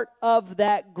part of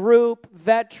that group,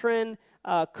 veteran,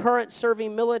 current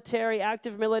serving military,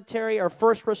 active military, or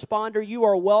first responder, you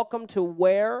are welcome to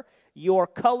wear your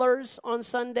colors on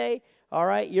Sunday, all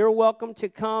right? You're welcome to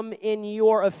come in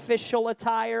your official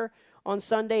attire on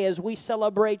Sunday as we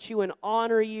celebrate you and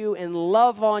honor you and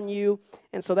love on you.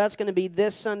 And so that's going to be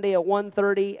this Sunday at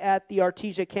 1:30 at the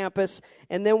Artesia Campus.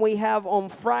 And then we have on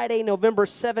Friday, November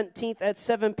 17th at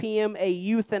 7 p.m. a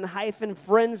Youth and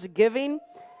Friendsgiving.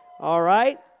 All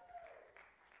right.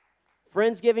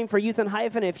 Friendsgiving for Youth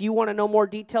and If you want to know more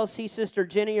details, see Sister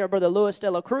Jenny or Brother Luis de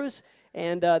la Cruz,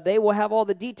 and they will have all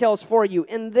the details for you.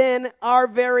 And then our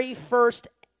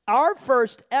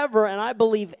first ever, and I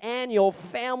believe annual,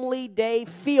 Family Day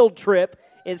field trip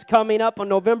is coming up on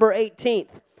November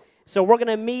 18th. So we're going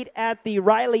to meet at the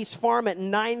Riley's Farm at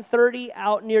 9:30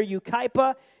 out near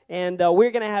Yucaipa, and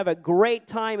we're going to have a great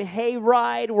time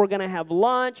hayride. We're going to have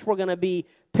lunch. We're going to be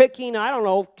picking, I don't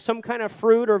know, some kind of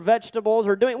fruit or vegetables,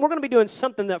 or we're going to be doing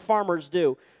something that farmers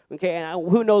do. Okay, and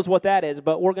who knows what that is,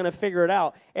 but we're going to figure it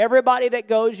out. Everybody that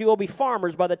goes, you will be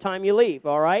farmers by the time you leave,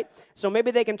 all right? So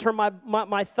maybe they can turn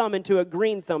my thumb into a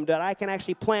green thumb, that I can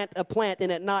actually plant a plant and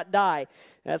it not die.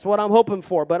 That's what I'm hoping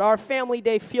for. But our Family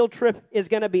Day field trip is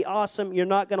going to be awesome. You're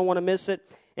not going to want to miss it.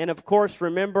 And, of course,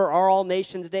 remember our All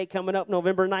Nations Day coming up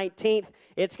November 19th.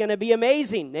 It's going to be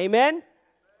amazing. Amen?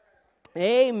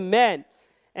 Amen.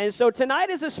 And so tonight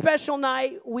is a special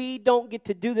night. We don't get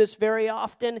to do this very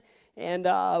often. And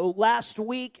last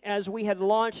week, as we had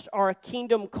launched our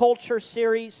Kingdom Culture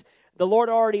series, the Lord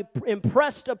already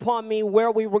impressed upon me where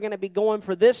we were going to be going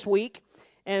for this week.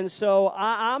 And so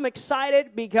I'm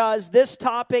excited because this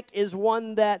topic is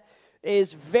one that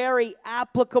is very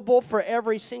applicable for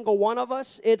every single one of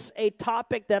us. It's a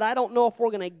topic that I don't know if we're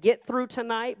going to get through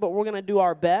tonight, but we're going to do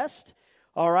our best.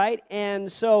 All right? And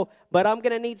so, but I'm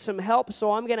going to need some help,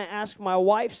 so I'm going to ask my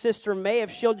wife, Sister May, if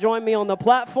she'll join me on the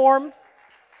platform.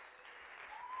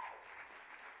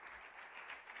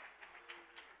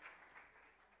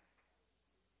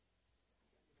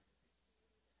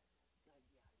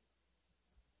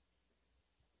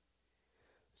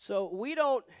 So we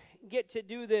don't get to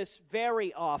do this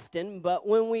very often, but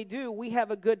when we do, we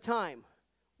have a good time.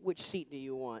 Which seat do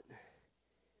you want?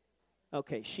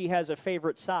 Okay, she has a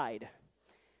favorite side.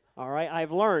 All right,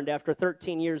 I've learned after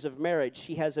 13 years of marriage,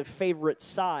 she has a favorite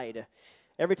side.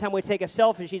 Every time we take a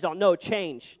selfie, she's all, no,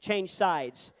 change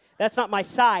sides. That's not my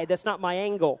side, that's not my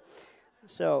angle.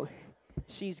 So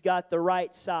she's got the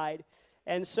right side.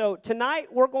 And so tonight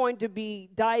we're going to be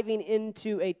diving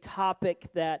into a topic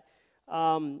that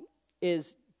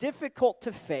is difficult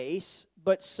to face,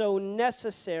 but so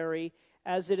necessary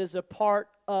as it is a part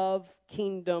of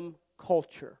kingdom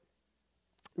culture.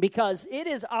 Because it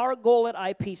is our goal at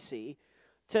IPC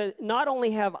to not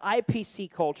only have IPC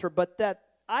culture, but that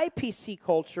IPC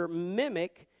culture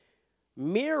mimic,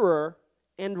 mirror,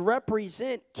 and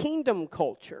represent kingdom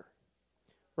culture,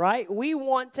 right? We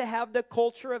want to have the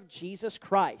culture of Jesus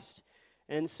Christ.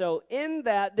 And so in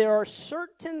that, there are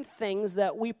certain things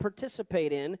that we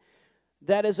participate in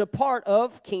that is a part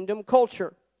of kingdom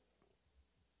culture.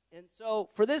 And so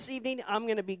for this evening, I'm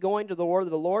going to be going to the word of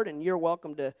the Lord, and you're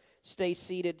welcome to stay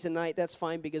seated tonight. That's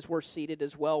fine because we're seated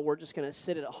as well. We're just going to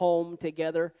sit at home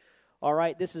together. All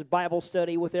right, this is Bible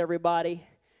study with everybody.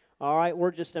 All right,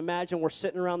 imagine we're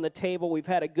sitting around the table. We've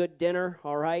had a good dinner.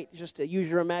 All right, just to use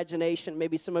your imagination.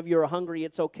 Maybe some of you are hungry.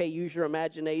 It's okay. Use your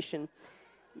imagination.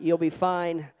 You'll be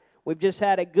fine. We've just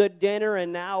had a good dinner,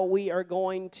 and now we are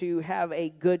going to have a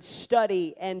good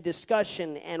study and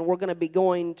discussion, and we're going to be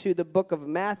going to the book of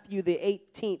Matthew, the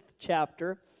 18th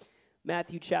chapter,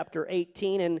 Matthew chapter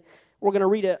 18, and we're going to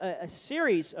read a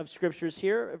series of scriptures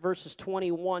here, verses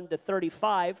 21 to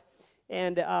 35,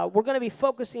 and we're going to be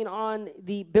focusing on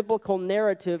the biblical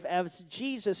narrative as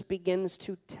Jesus begins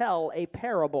to tell a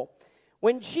parable.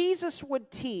 When Jesus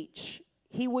would teach,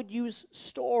 he would use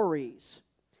stories.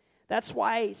 That's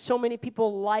why so many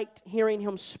people liked hearing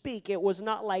him speak. It was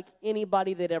not like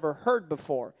anybody they'd ever heard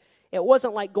before. It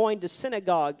wasn't like going to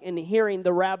synagogue and hearing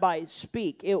the rabbi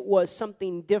speak. It was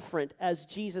something different as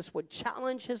Jesus would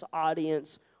challenge his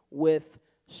audience with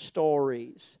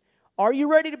stories. Are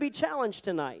you ready to be challenged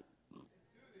tonight?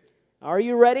 Are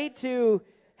you ready to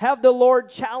have the Lord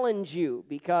challenge you?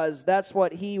 Because that's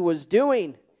what he was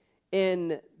doing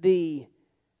in the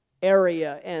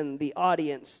area and the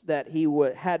audience that he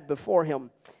had before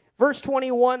him. Verse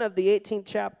 21 of the 18th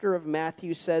chapter of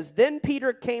Matthew says, "Then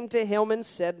Peter came to him and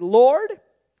said, 'Lord,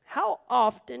 how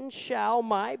often shall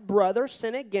my brother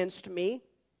sin against me,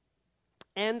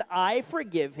 and I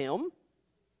forgive him?'"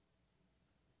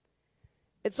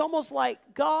 It's almost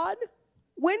like, God,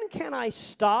 when can I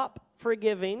stop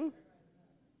forgiving?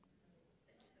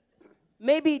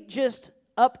 Maybe just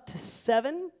up to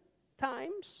 7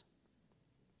 times?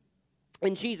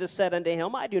 And Jesus said unto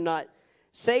him, "I do not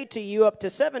say to you up to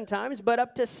 7 times, but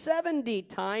up to 70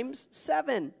 times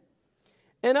 7.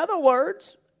 In other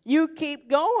words, you keep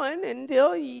going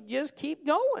until you just keep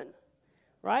going,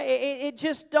 right? It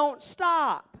just don't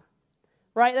stop,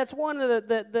 right? That's one of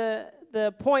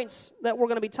the points that we're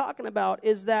going to be talking about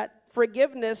is that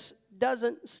forgiveness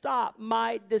doesn't stop.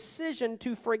 My decision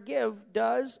to forgive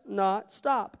does not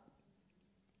stop.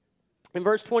 In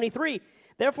verse 23,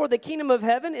 "Therefore the kingdom of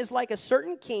heaven is like a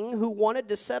certain king who wanted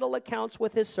to settle accounts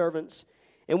with his servants.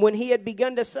 And when he had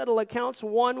begun to settle accounts,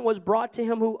 one was brought to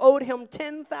him who owed him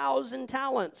 10,000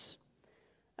 talents.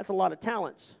 That's a lot of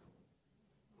talents.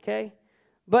 Okay?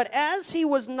 "But as he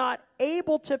was not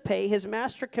able to pay, his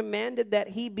master commanded that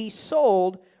he be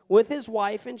sold with his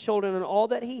wife and children and all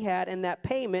that he had, and that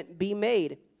payment be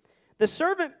made. The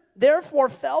servant therefore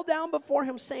fell down before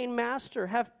him, saying, 'Master,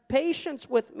 have patience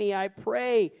with me, I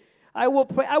pray. I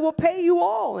will pay you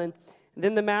all.' And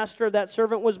then the master of that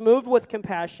servant was moved with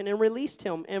compassion and released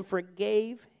him and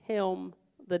forgave him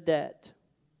the debt."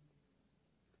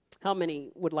 How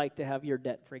many would like to have your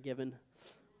debt forgiven?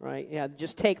 Right? Yeah,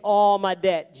 just take all my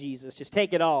debt, Jesus. Just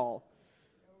take it all.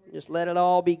 Just let it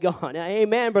all be gone.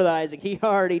 Amen, Brother Isaac. He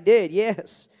already did,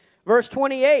 yes. Verse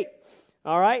 28.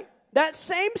 All right. That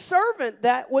same servant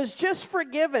that was just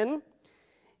forgiven,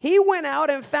 he went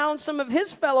out and found some of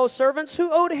his fellow servants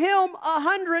who owed him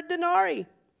 100 denarii.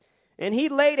 And he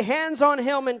laid hands on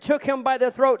him and took him by the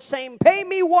throat, saying, "Pay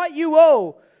me what you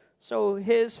owe." So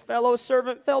his fellow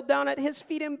servant fell down at his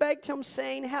feet and begged him,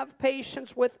 saying, "Have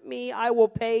patience with me, I will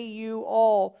pay you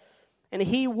all." And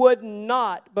he would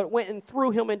not, but went and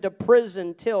threw him into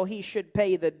prison till he should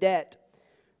pay the debt.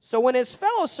 So when his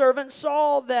fellow servants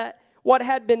saw that what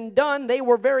had been done, they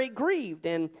were very grieved,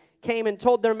 and came and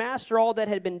told their master all that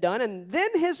had been done. And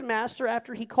then his master,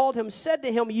 after he called him, said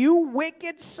to him, "You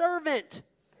wicked servant,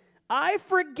 I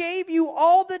forgave you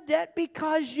all the debt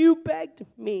because you begged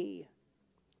me.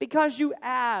 Because you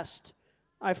asked,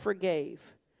 I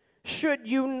forgave. Should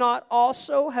you not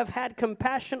also have had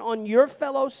compassion on your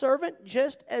fellow servant,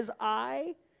 just as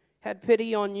I had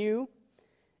pity on you?"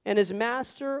 And his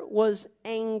master was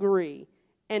angry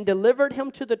and delivered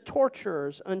him to the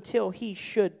torturers until he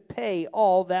should pay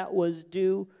all that was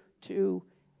due to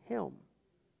him.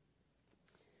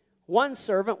 One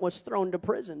servant was thrown to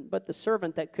prison, but the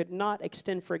servant that could not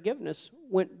extend forgiveness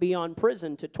went beyond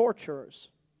prison to torturers.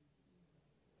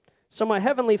 So my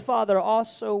heavenly Father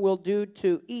also will do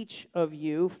to each of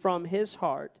you from his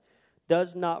heart,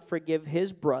 does not forgive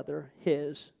his brother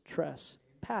his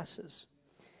trespasses.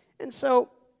 And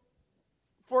so,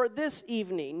 for this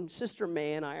evening, Sister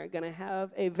May and I are going to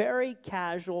have a very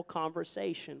casual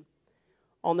conversation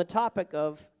on the topic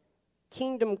of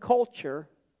kingdom culture,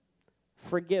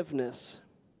 forgiveness.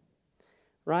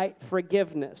 Right?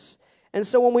 Forgiveness. And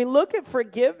so when we look at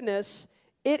forgiveness,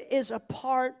 it is a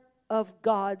part of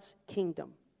God's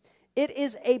kingdom. It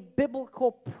is a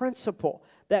biblical principle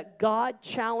that God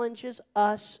challenges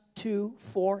us to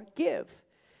forgive.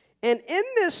 And in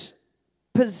this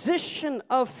position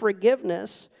of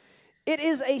forgiveness, it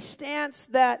is a stance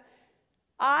that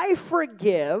I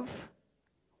forgive.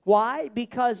 Why?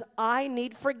 Because I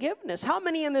need forgiveness. How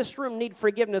many in this room need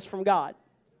forgiveness from God?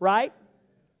 Right?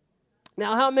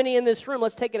 Now, how many in this room,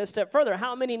 let's take it a step further,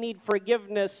 how many need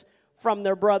forgiveness from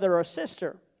their brother or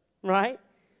sister? Right?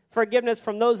 Forgiveness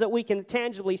from those that we can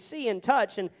tangibly see and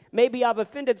touch, and maybe I've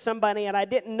offended somebody and I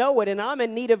didn't know it, and I'm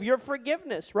in need of your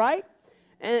forgiveness, right?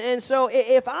 And so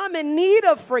if I'm in need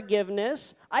of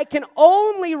forgiveness, I can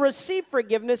only receive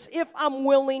forgiveness if I'm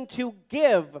willing to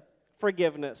give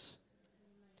forgiveness,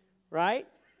 right?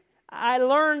 I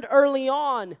learned early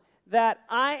on that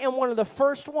I am one of the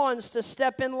first ones to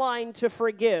step in line to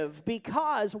forgive.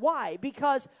 Because, why?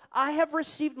 Because I have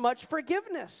received much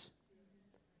forgiveness.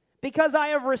 Because I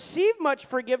have received much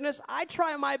forgiveness, I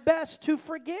try my best to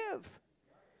forgive.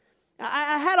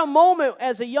 I had a moment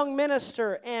as a young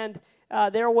minister, and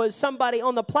there was somebody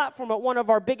on the platform at one of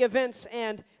our big events,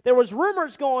 and there was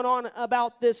rumors going on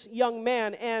about this young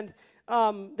man, and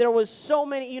there was so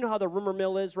many, you know how the rumor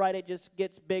mill is, right? It just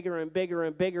gets bigger and bigger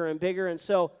and bigger and bigger, and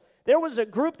so there was a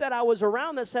group that I was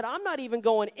around that said, I'm not even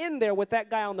going in there with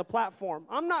that guy on the platform.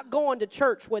 I'm not going to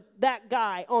church with that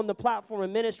guy on the platform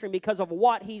and ministering because of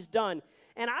what he's done.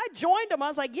 And I joined him. I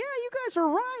was like, yeah, you guys are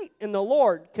right. And the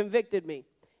Lord convicted me.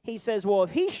 He says, well, if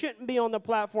he shouldn't be on the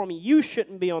platform, you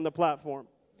shouldn't be on the platform.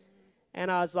 And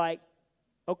I was like,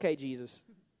 okay, Jesus,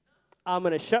 I'm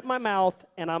going to shut my mouth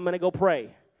and I'm going to go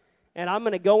pray. And I'm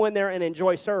going to go in there and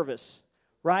enjoy service,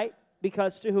 right?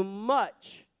 Because to whom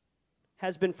much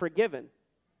has been forgiven,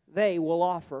 they will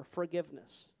offer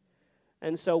forgiveness.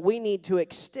 And so we need to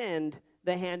extend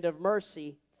the hand of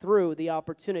mercy through the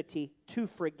opportunity to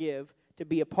forgive, to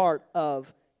be a part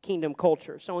of kingdom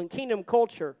culture. So in kingdom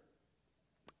culture,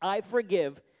 I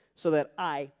forgive so that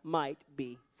I might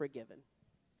be forgiven.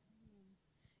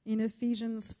 In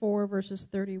Ephesians 4, verses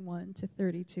 31 to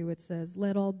 32, it says,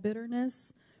 let all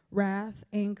bitterness, wrath,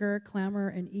 anger, clamor,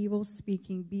 and evil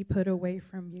speaking be put away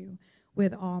from you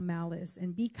with all malice,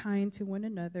 and be kind to one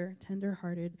another,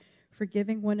 tender-hearted,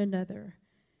 forgiving one another,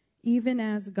 even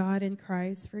as God in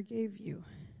Christ forgave you.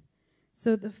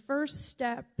 So the first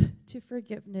step to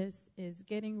forgiveness is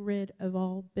getting rid of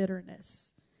all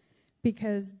bitterness,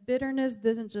 because bitterness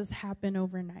doesn't just happen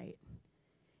overnight.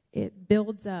 It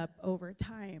builds up over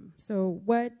time. So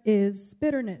what is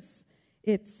bitterness?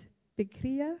 It's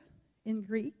pikia in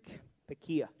Greek.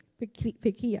 Pikia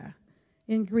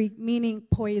in Greek, meaning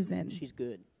poison. She's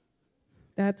good.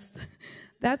 That's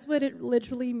what it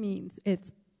literally means.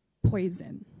 It's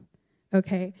poison.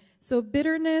 Okay? So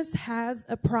bitterness has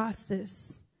a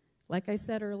process. Like I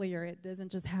said earlier, it doesn't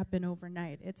just happen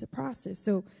overnight. It's a process.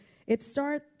 So it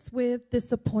starts with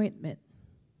disappointment.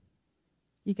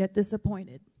 You get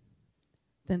disappointed.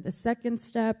 Then the second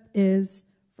step is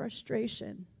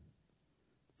frustration.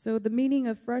 So the meaning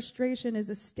of frustration is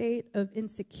a state of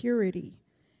insecurity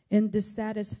and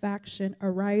dissatisfaction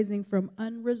arising from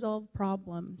unresolved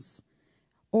problems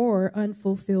or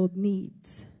unfulfilled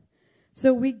needs.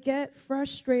 So we get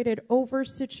frustrated over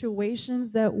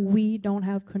situations that we don't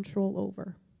have control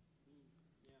over.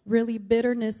 Really,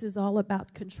 bitterness is all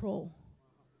about control.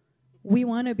 We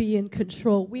want to be in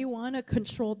control. We want to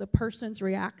control the person's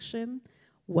reaction,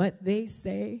 what they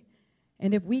say.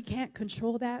 And if we can't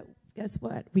control that, guess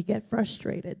what? We get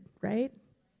frustrated, right?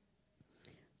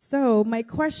 So my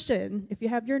question, if you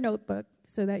have your notebook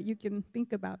so that you can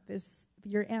think about this,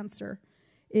 your answer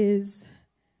is,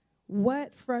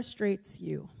 what frustrates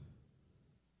you?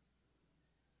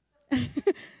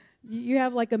 You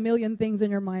have like a million things in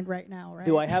your mind right now, right?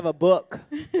 Do I have a book?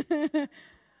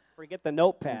 Forget the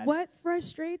notepad. What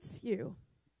frustrates you?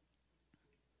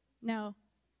 Now,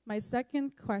 my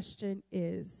second question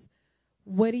is,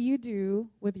 what do you do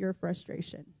with your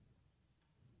frustration?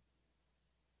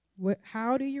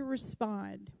 How do you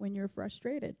respond when you're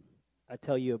frustrated? I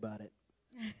tell you about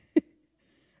it.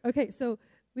 Okay, so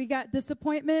we got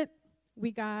disappointment,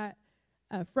 we got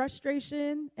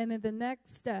frustration, and then the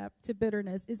next step to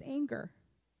bitterness is anger,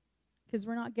 because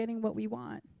we're not getting what we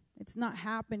want. It's not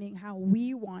happening how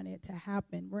we want it to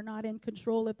happen. We're not in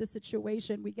control of the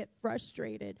situation. We get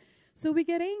frustrated, so we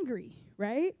get angry,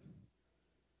 right?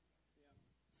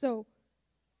 So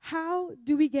how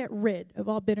do we get rid of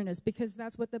all bitterness? Because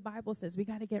that's what the Bible says. We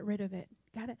got to get rid of it.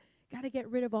 Got to get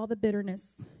rid of all the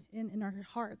bitterness in our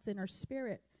hearts, in our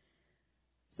spirit.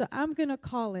 So I'm going to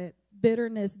call it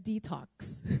bitterness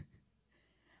detox.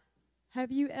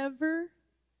 Have you ever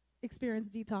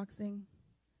experienced detoxing?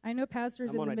 I know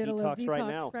Pastor's I'm in on the a middle of detox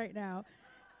detox right right now.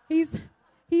 now.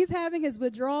 He's having his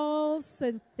withdrawals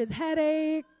and his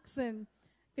headaches, and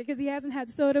because he hasn't had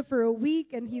soda for a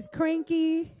week and he's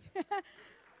cranky.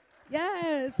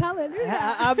 Yes,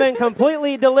 hallelujah. I've been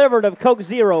completely delivered of Coke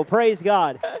Zero. Praise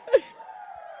God.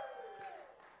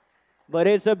 But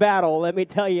it's a battle. Let me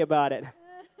tell you about it.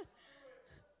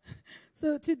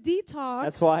 So to detox.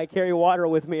 That's why I carry water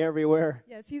with me everywhere.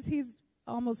 Yes, he's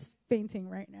almost fainting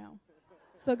right now.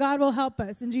 So God will help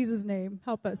us in Jesus' name.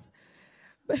 Help us.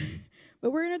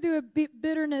 But we're going to do a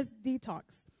bitterness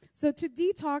detox. So to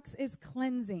detox is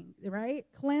cleansing, right?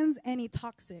 Cleanse any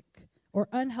toxic or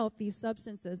unhealthy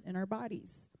substances in our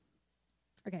bodies.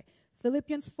 Okay,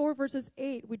 Philippians 4 verses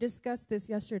 8, we discussed this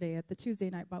yesterday at the Tuesday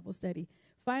night Bible study.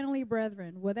 Finally,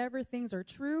 brethren, whatever things are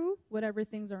true, whatever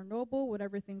things are noble,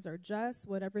 whatever things are just,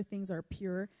 whatever things are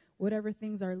pure, whatever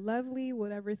things are lovely,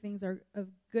 whatever things are of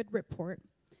good report,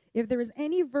 if there is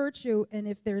any virtue and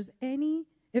if there is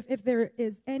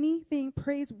anything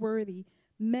praiseworthy,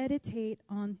 meditate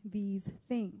on these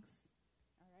things.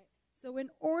 All right. So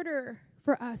in order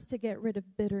for us to get rid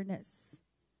of bitterness,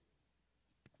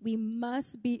 we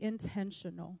must be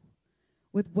intentional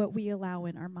with what we allow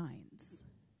in our minds.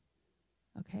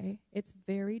 Okay? It's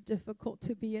very difficult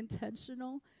to be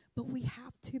intentional, but we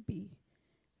have to be.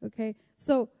 Okay?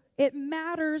 So it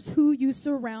matters who you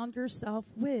surround yourself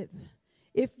with.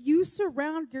 If you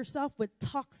surround yourself with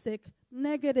toxic,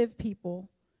 negative people,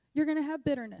 you're going to have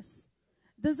bitterness.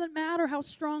 It doesn't matter how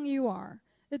strong you are.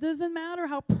 It doesn't matter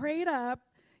how prayed up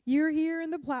you're here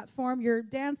in the platform, you're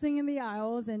dancing in the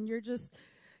aisles, and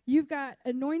you've got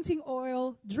anointing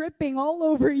oil dripping all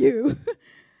over you.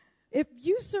 If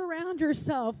you surround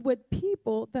yourself with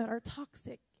people that are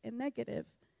toxic and negative,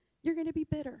 you're going to be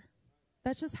bitter.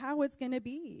 That's just how it's going to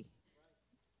be.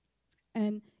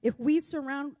 And if we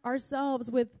surround ourselves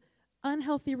with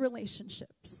unhealthy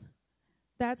relationships,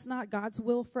 that's not God's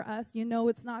will for us. You know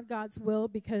it's not God's will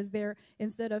because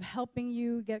instead of helping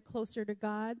you get closer to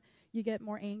God, you get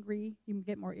more angry, you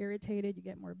get more irritated, you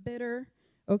get more bitter,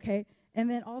 okay? And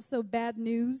then also bad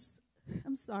news.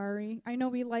 I'm sorry. I know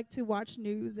we like to watch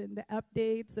news and the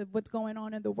updates of what's going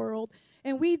on in the world,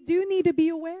 and we do need to be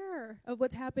aware of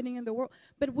what's happening in the world.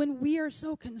 But when we are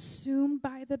so consumed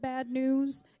by the bad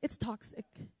news, it's toxic.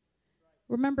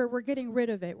 Remember, we're getting rid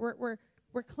of it.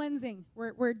 We're cleansing.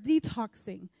 We're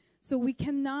detoxing. So we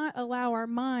cannot allow our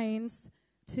minds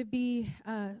to be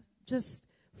just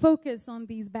focused on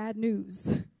these bad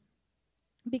news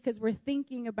because we're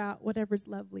thinking about whatever's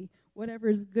lovely,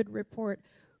 whatever's good report.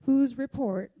 Whose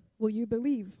report will you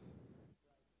believe?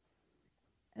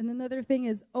 And another thing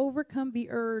is overcome the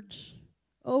urge,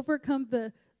 overcome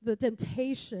the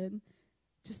temptation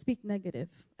to speak negative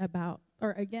about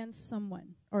or against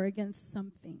someone or against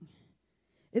something.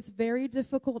 It's very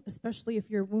difficult, especially if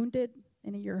you're wounded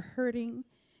and you're hurting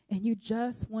and you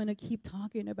just want to keep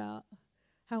talking about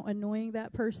how annoying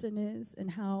that person is and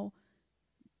how,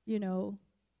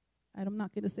 I'm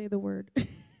not going to say the word.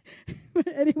 But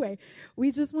anyway,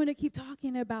 we just want to keep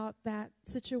talking about that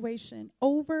situation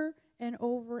over and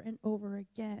over and over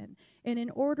again. And in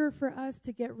order for us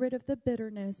to get rid of the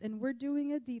bitterness, and we're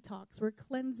doing a detox, we're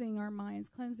cleansing our minds,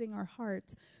 cleansing our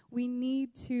hearts, we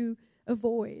need to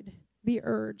avoid the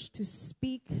urge to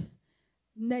speak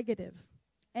negative,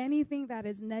 anything that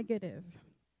is negative.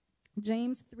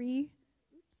 James 3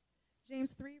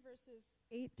 verses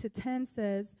 8 to 10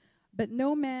 says, "But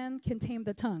no man can tame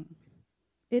the tongue.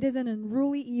 It is an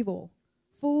unruly evil,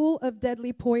 full of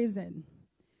deadly poison.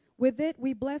 With it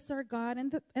we bless our God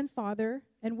and Father,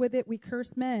 and with it we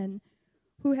curse men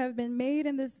who have been made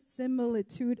in the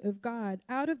similitude of God.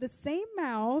 Out of the same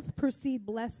mouth proceed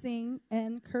blessing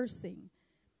and cursing.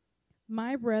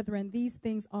 My brethren, these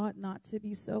things ought not to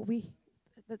be so."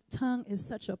 The tongue is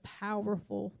such a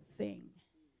powerful thing.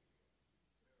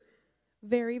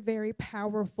 Very, very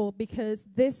powerful, because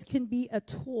this can be a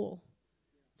tool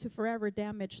to forever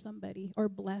damage somebody or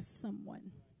bless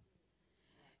someone.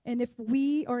 And if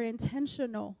we are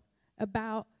intentional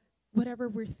about whatever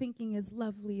we're thinking is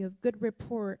lovely, of good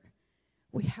report,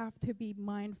 we have to be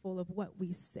mindful of what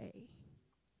we say.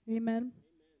 Amen?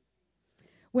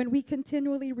 When we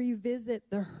continually revisit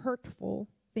the hurtful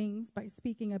things by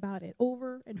speaking about it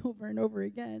over and over and over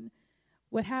again,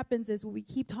 what happens is we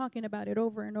keep talking about it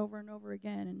over and over and over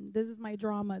again, and this is my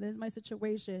drama, this is my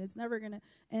situation, it's never going to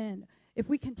end. If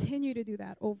we continue to do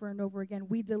that over and over again,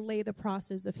 we delay the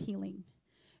process of healing.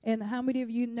 And how many of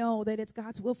you know that it's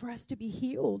God's will for us to be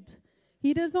healed?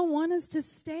 He doesn't want us to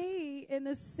stay in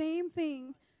the same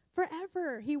thing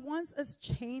forever. He wants us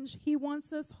changed. He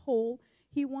wants us whole.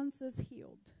 He wants us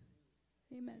healed.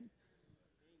 Amen.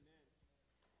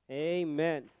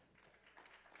 Amen.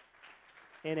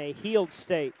 In a healed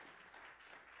state.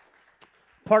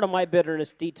 Part of my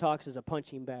bitterness detox is a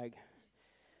punching bag.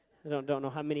 I don't know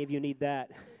how many of you need that.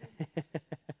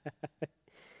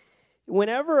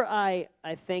 Whenever I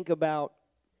think about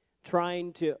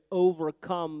trying to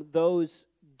overcome those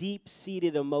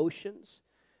deep-seated emotions,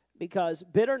 because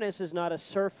bitterness is not a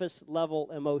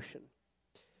surface-level emotion.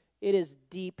 It is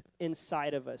deep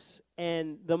inside of us.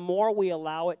 And the more we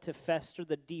allow it to fester,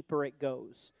 the deeper it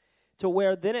goes. To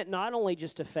where then it not only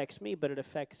just affects me, but it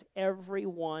affects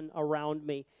everyone around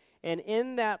me. And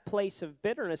in that place of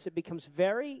bitterness, it becomes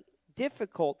very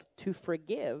difficult to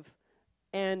forgive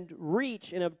and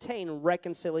reach and obtain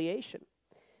reconciliation.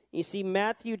 You see,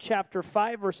 Matthew chapter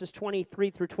 5, verses 23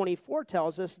 through 24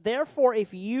 tells us, "Therefore,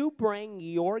 if you bring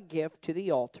your gift to the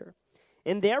altar,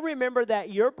 and there remember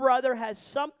that your brother has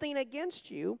something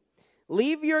against you,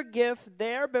 leave your gift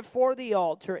there before the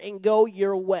altar and go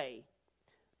your way.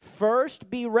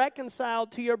 First be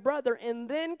reconciled to your brother, and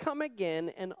then come again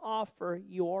and offer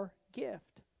your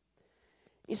gift."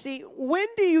 You see, when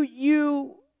do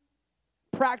you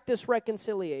practice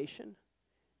reconciliation?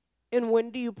 And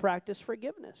when do you practice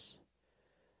forgiveness?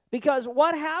 Because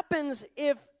what happens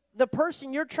if the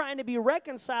person you're trying to be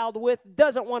reconciled with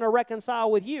doesn't want to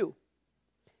reconcile with you?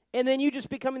 And then you just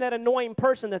become that annoying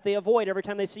person that they avoid every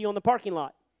time they see you in the parking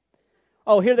lot.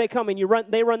 Oh, here they come, and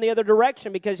they run the other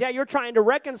direction because, yeah, you're trying to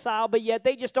reconcile, but yet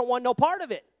they just don't want no part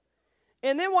of it.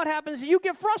 And then what happens is you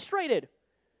get frustrated.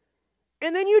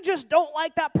 And then you just don't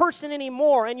like that person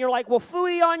anymore, and you're like, well,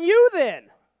 phooey on you then.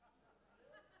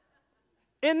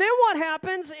 And then what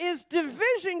happens is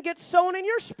division gets sown in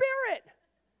your spirit.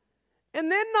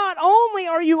 And then not only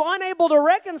are you unable to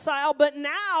reconcile, but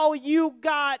now you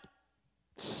got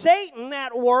Satan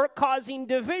at work causing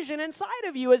division inside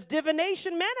of you as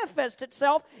divination manifests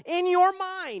itself in your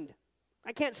mind.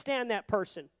 I can't stand that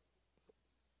person.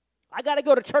 I got to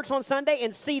go to church on Sunday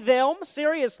and see them?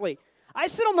 Seriously. I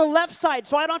sit on the left side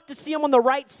so I don't have to see them on the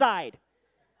right side.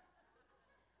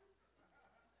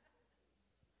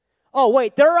 Oh,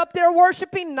 wait, they're up there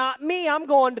worshiping? Not me. I'm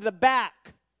going to the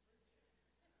back.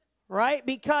 Right?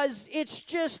 Because it's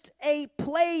just a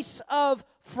place of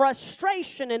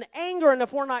frustration and anger, and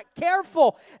if we're not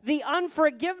careful, the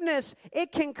unforgiveness,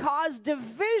 it can cause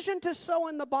division to sow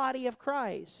in the body of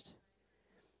Christ.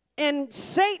 And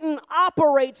Satan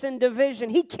operates in division.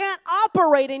 He can't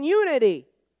operate in unity.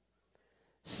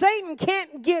 Satan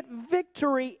can't get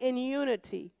victory in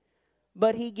unity,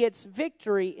 but he gets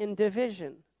victory in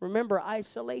division. Remember,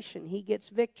 isolation, he gets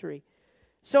victory.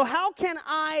 So how can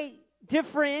I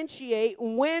differentiate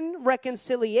when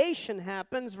reconciliation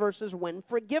happens versus when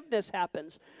forgiveness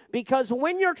happens? Because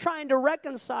when you're trying to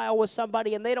reconcile with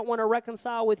somebody and they don't want to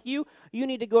reconcile with you, you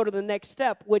need to go to the next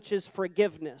step, which is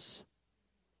forgiveness.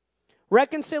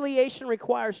 Reconciliation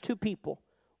requires two people,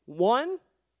 one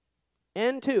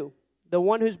and two, the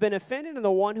one who's been offended and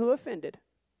the one who offended.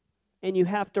 And you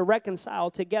have to reconcile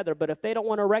together. But if they don't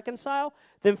want to reconcile,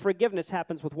 then forgiveness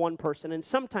happens with one person. And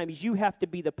sometimes you have to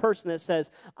be the person that says,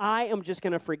 I am just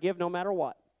going to forgive no matter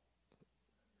what.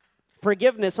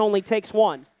 Forgiveness only takes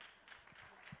one.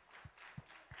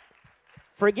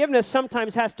 Forgiveness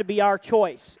sometimes has to be our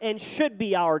choice and should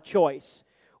be our choice.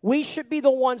 We should be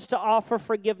the ones to offer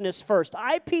forgiveness first.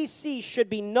 IPC should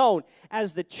be known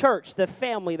as the church, the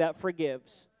family that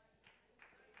forgives.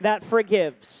 That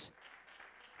forgives.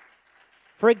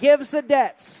 Forgives the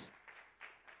debts.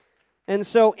 And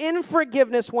so in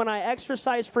forgiveness, when I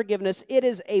exercise forgiveness, it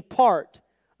is a part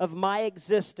of my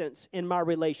existence in my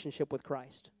relationship with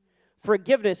Christ.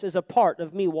 Forgiveness is a part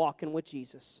of me walking with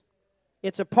Jesus.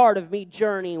 It's a part of me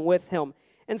journeying with Him.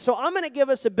 And so I'm going to give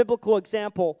us a biblical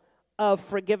example of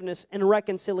forgiveness and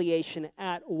reconciliation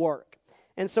at work.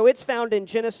 And so it's found in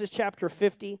Genesis chapter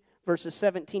 50, verses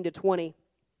 17 to 20.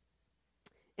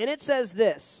 And it says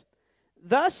this,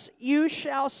 "Thus you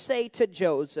shall say to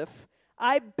Joseph,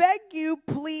 I beg you,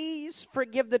 please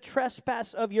forgive the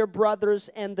trespass of your brothers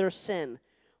and their sin,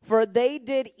 for they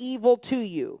did evil to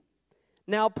you.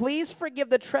 Now please forgive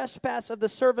the trespass of the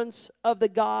servants of the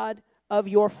God of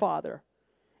your father."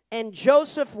 And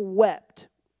Joseph wept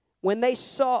when they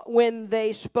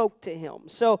spoke to him.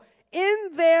 So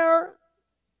in their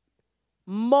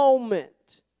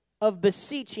moment of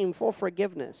beseeching for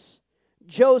forgiveness,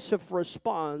 Joseph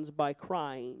responds by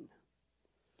crying.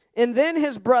 And then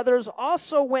his brothers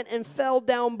also went and fell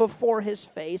down before his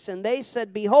face, and they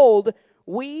said, "Behold,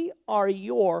 we are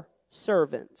your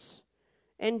servants."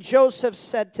 And Joseph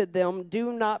said to them,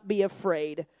 "Do not be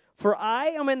afraid, for I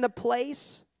am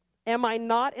I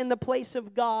not in the place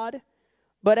of God?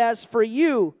 But as for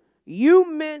you,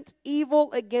 you meant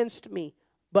evil against me,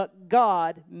 but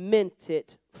God meant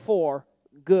it for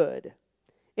good,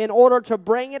 in order to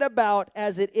bring it about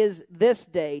as it is this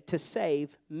day to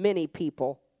save many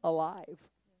people alive.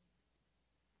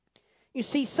 You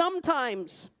see,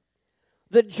 sometimes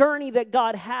the journey that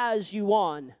God has you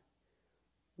on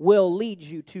will lead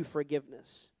you to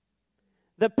forgiveness.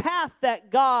 The path that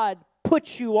God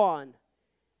puts you on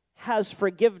has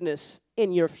forgiveness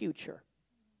in your future.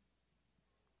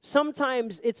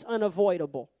 Sometimes it's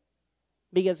unavoidable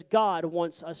because God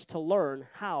wants us to learn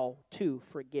how to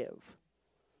forgive.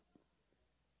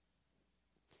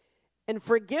 And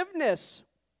forgiveness,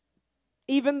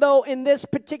 even though in this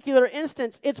particular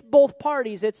instance, it's both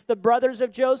parties. It's the brothers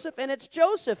of Joseph and it's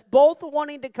Joseph, both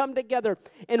wanting to come together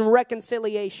in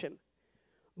reconciliation.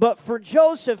 But for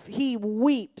Joseph, he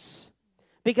weeps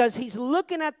because he's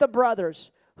looking at the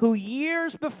brothers who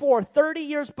years before, 30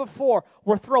 years before,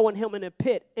 were throwing him in a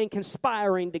pit and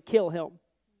conspiring to kill him.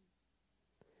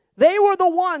 They were the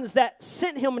ones that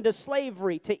sent him into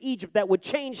slavery to Egypt that would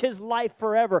change his life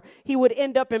forever. He would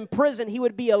end up in prison. He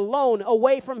would be alone,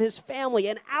 away from his family,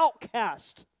 an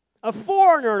outcast, a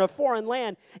foreigner in a foreign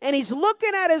land. And he's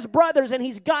looking at his brothers and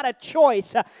he's got a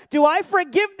choice. Do I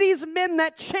forgive these men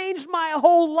that changed my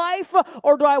whole life,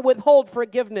 or do I withhold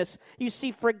forgiveness? You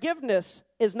see, forgiveness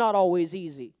is not always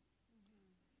easy.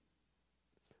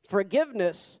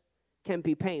 Forgiveness can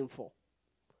be painful.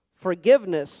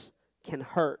 Forgiveness can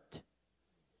hurt.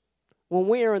 When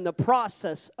we are in the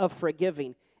process of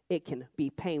forgiving, it can be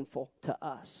painful to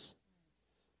us.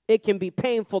 It can be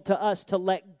painful to us to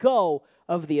let go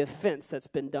of the offense that's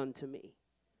been done to me.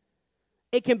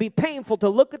 It can be painful to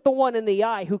look at the one in the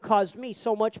eye who caused me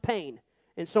so much pain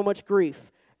and so much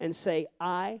grief and say,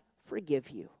 I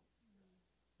forgive you.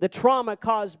 The trauma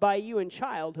caused by you in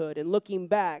childhood and looking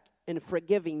back and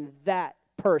forgiving that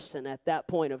person at that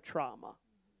point of trauma.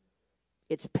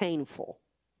 It's painful.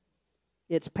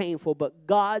 It's painful, but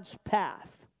God's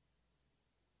path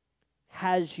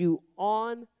has you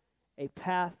on a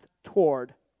path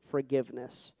toward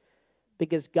forgiveness.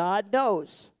 Because God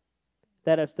knows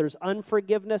that if there's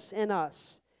unforgiveness in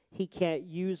us, He can't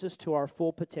use us to our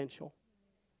full potential.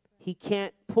 He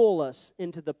can't pull us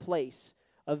into the place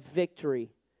of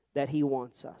victory that He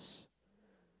wants us.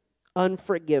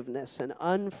 Unforgiveness, an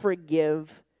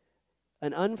unforgiven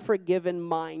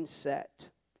mindset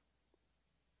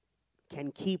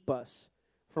can keep us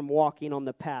from walking on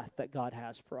the path that God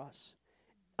has for us.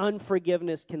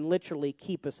 Unforgiveness can literally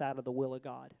keep us out of the will of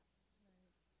God.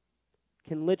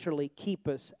 Can literally keep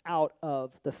us out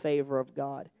of the favor of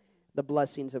God, the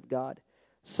blessings of God.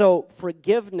 So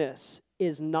forgiveness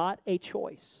is not a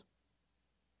choice.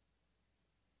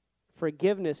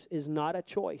 Forgiveness is not a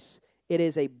choice. It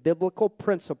is a biblical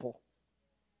principle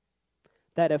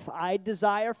that if I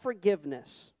desire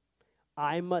forgiveness,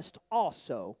 I must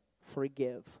also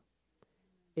forgive.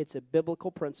 It's a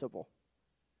biblical principle.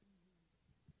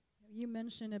 You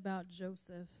mentioned about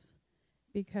Joseph,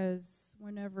 because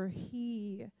whenever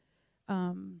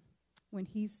when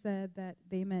he said that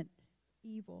they meant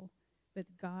evil, but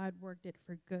God worked it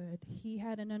for good, he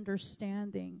had an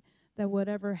understanding that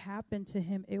whatever happened to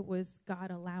him, it was God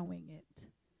allowing it.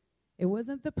 It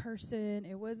wasn't the person.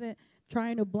 It wasn't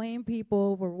trying to blame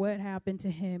people for what happened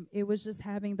to him. It was just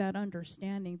having that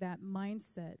understanding, that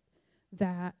mindset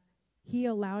that He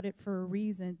allowed it for a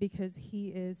reason, because He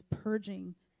is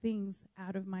purging things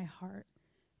out of my heart,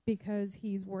 because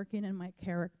He's working in my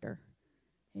character.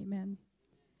 Amen.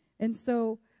 And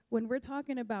so when we're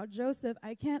talking about Joseph,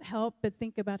 I can't help but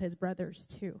think about his brothers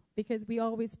too, because we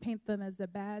always paint them as the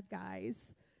bad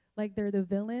guys, like they're the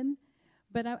villain.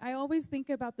 But I always think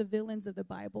about the villains of the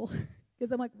Bible,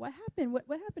 because I'm like, what happened? What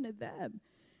happened to them?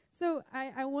 So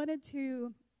I wanted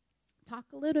to talk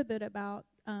a little bit about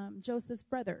Joseph's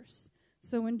brothers.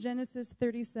 So in Genesis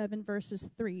 37, verses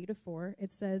 3-4,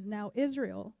 it says, Now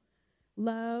Israel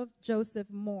loved Joseph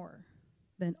more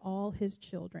than all his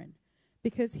children,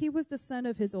 because he was the son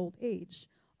of his old age.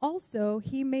 Also,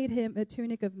 he made him a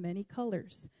tunic of many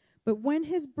colors. But when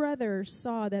his brothers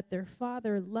saw that their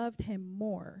father loved him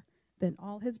more than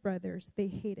all his brothers, they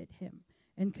hated him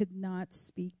and could not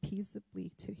speak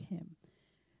peaceably to him.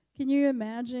 Can you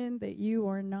imagine that you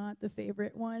are not the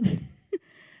favorite one?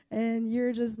 And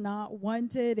you're just not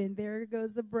wanted, and there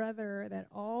goes the brother that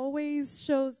always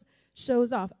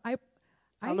shows off.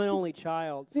 I'm an only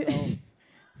child, so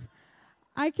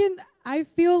I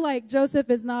feel like Joseph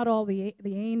is not all the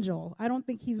angel. I don't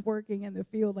think he's working in the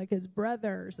field like his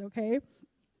brothers, okay?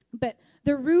 But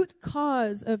the root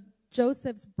cause of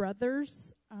Joseph's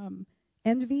brothers'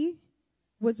 envy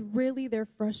was really their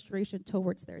frustration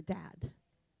towards their dad.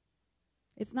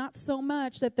 It's not so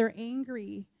much that they're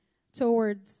angry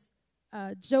towards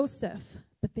Joseph,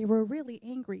 but they were really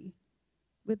angry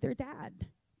with their dad.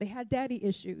 They had daddy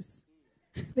issues.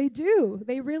 They do.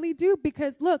 They really do,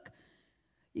 because look,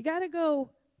 you got to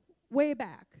go way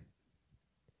back.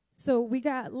 So we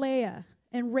got Leah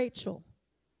and Rachel,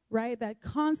 right, that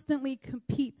constantly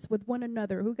competes with one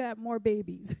another. Who got more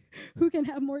babies? Who can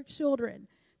have more children?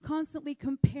 Constantly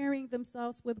comparing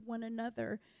themselves with one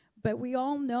another. But we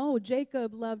all know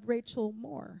Jacob loved Rachel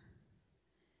more.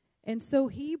 And so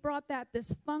he brought that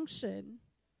dysfunction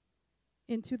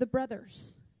into the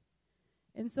brothers.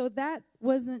 And so that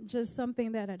wasn't just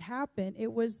something that had happened.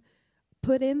 It was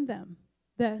put in them.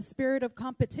 The spirit of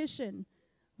competition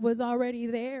was already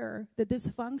there. The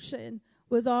dysfunction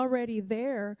was already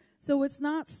there. So it's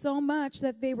not so much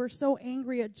that they were so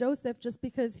angry at Joseph just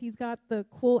because he's got the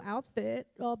cool outfit,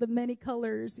 all the many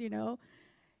colors, you know.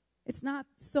 It's not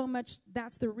so much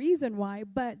that's the reason why,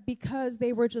 but because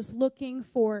they were just looking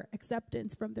for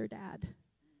acceptance from their dad.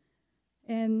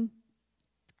 And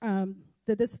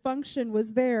the dysfunction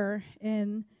was there,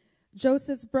 and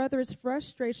Joseph's brothers'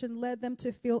 frustration led them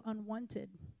to feel unwanted,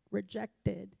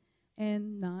 rejected,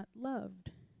 and not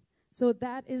loved. So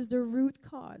that is the root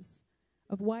cause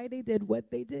of why they did what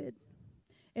they did.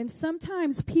 And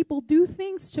sometimes people do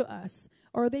things to us,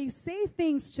 or they say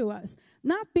things to us,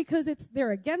 not because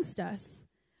they're against us,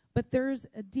 but there's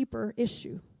a deeper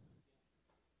issue.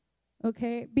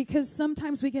 Okay? Because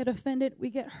sometimes we get offended, we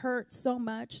get hurt so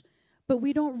much, but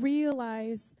we don't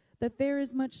realize that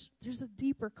there's a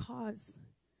deeper cause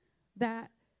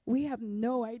that we have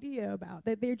no idea about,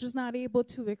 that they're just not able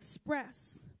to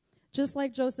express. Just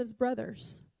like Joseph's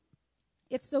brothers.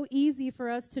 It's so easy for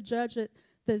us to judge it.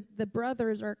 The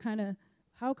brothers are kind of,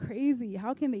 how crazy,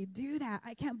 how can they do that?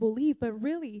 I can't believe. But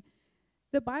really,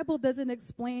 the Bible doesn't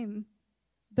explain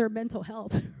their mental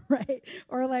health, right?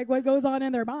 Or like what goes on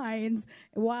in their minds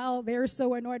while they're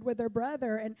so annoyed with their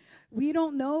brother. And we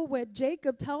don't know what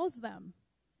Jacob tells them.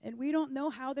 And we don't know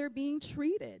how they're being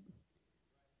treated.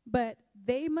 But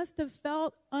they must have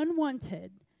felt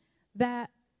unwanted,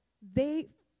 that they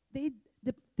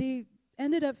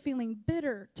ended up feeling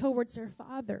bitter towards their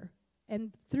father.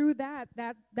 And through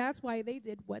that's why they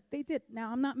did what they did.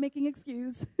 Now, I'm not making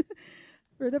excuse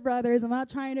for the brothers. I'm not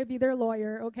trying to be their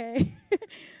lawyer, okay?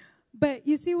 But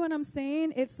you see what I'm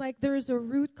saying? It's like there's a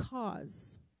root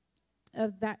cause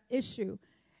of that issue.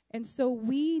 And so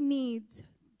we need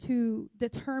to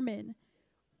determine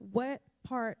what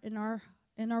part in our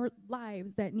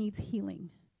lives that needs healing.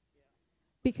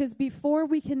 Because before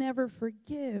we can ever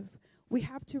forgive, we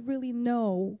have to really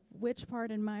know which part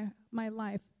in my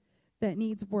life that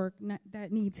needs work,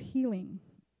 that needs healing.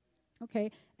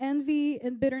 Okay, envy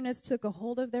and bitterness took a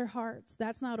hold of their hearts.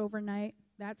 That's not overnight.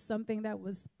 That's something that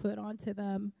was put onto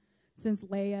them since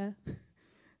Leah,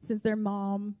 since their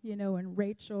mom, and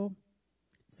Rachel.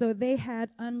 So they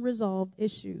had unresolved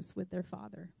issues with their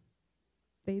father.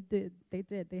 They did.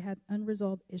 They had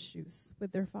unresolved issues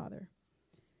with their father.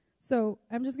 So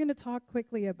I'm just going to talk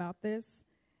quickly about this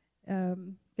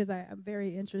because I'm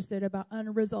very interested about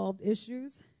unresolved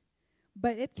issues.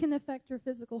 But it can affect your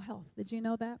physical health. Did you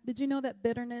know that? Did you know that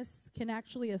bitterness can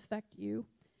actually affect you?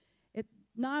 It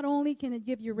not only can it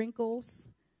give you wrinkles,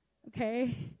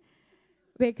 okay,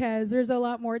 because there's a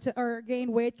lot more to, or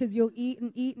gain weight because you'll eat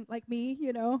like me,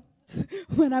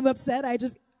 When I'm upset, I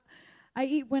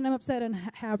eat when I'm upset and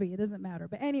happy. It doesn't matter.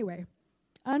 But anyway,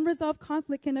 unresolved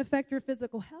conflict can affect your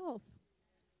physical health.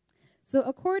 So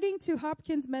according to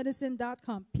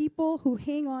HopkinsMedicine.com, people who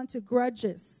hang on to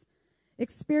grudges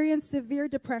experience severe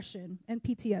depression and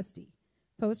PTSD,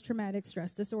 post-traumatic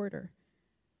stress disorder.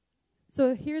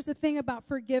 So here's the thing about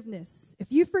forgiveness.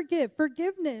 If you forgive,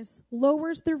 forgiveness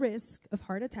lowers the risk of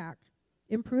heart attack,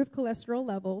 improve cholesterol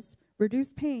levels, reduce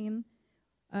pain,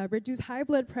 reduce high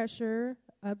blood pressure,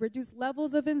 reduce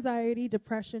levels of anxiety,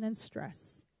 depression, and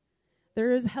stress.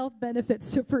 There is health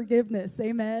benefits to forgiveness,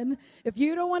 amen? If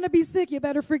you don't want to be sick, you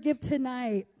better forgive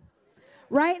tonight,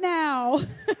 right now,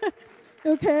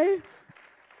 okay?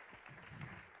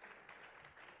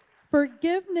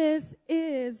 Forgiveness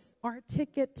is our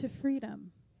ticket to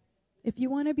freedom. If you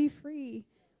want to be free,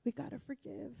 we got to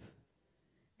forgive.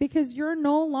 Because you're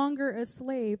no longer a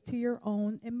slave to your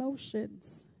own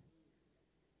emotions.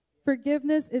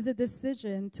 Forgiveness is a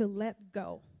decision to let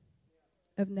go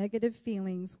of negative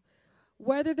feelings,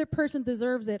 whether the person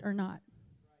deserves it or not.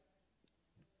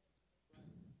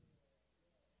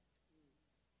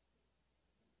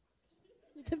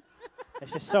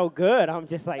 It's just so good. I'm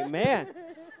just like, man.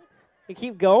 You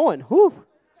keep going. Whew.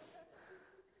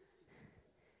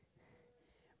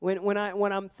 When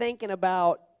I'm thinking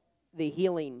about the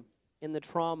healing and the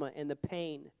trauma and the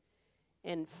pain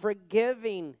and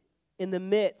forgiving in the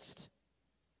midst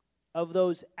of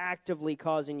those actively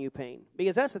causing you pain.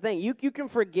 Because that's the thing. You can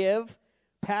forgive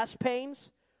past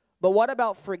pains, but what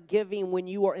about forgiving when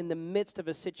you are in the midst of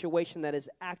a situation that is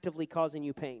actively causing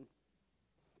you pain?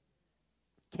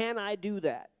 Can I do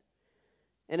that?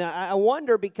 And I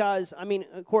wonder because, I mean,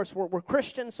 of course, we're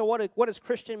Christians, so what does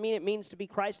Christian mean? It means to be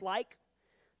Christ-like.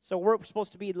 So we're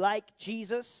supposed to be like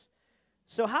Jesus.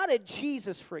 So how did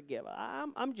Jesus forgive?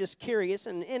 I'm just curious,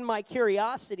 and in my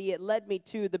curiosity, it led me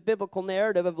to the biblical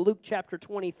narrative of Luke chapter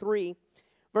 23,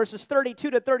 verses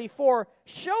 32 to 34,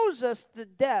 shows us the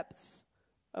depths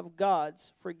of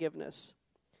God's forgiveness.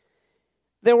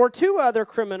 There were two other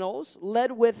criminals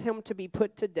led with him to be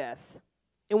put to death.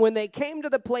 And when they came to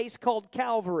the place called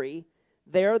Calvary,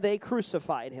 there they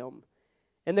crucified him.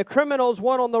 And the criminals,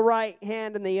 one on the right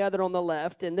hand and the other on the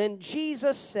left. And then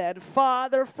Jesus said,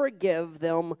 Father, forgive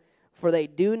them, for they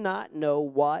do not know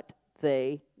what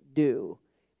they do.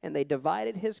 And they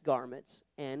divided his garments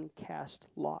and cast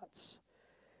lots.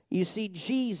 You see,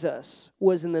 Jesus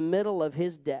was in the middle of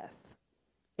his death,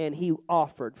 and he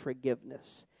offered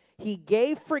forgiveness. He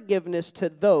gave forgiveness to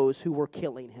those who were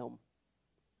killing him.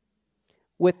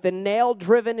 With the nail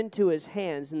driven into his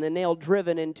hands and the nail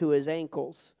driven into his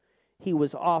ankles, he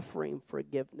was offering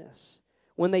forgiveness.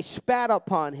 When they spat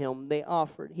upon him,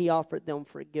 he offered them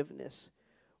forgiveness.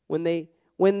 When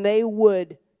they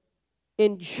would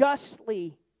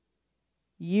unjustly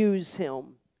use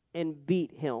him and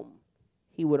beat him,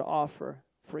 he would offer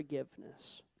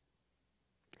forgiveness.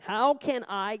 How can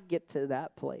I get to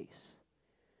that place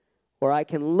where I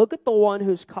can look at the one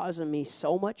who's causing me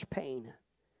so much pain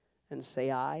and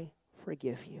say, I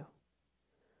forgive you.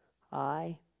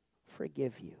 I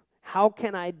forgive you. How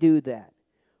can I do that?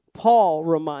 Paul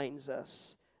reminds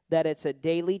us that it's a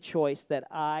daily choice, that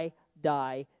I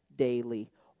die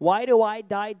daily. Why do I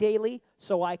die daily?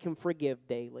 So I can forgive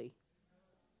daily.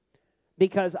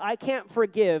 Because I can't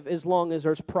forgive as long as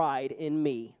there's pride in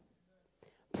me.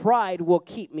 Pride will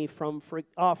keep me from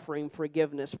offering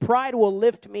forgiveness. Pride will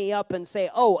lift me up and say,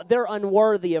 oh, they're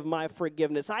unworthy of my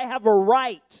forgiveness. I have a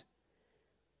right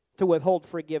to withhold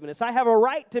forgiveness. I have a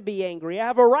right to be angry. I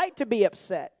have a right to be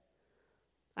upset.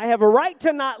 I have a right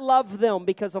to not love them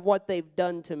because of what they've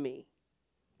done to me.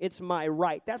 It's my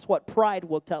right. That's what pride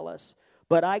will tell us.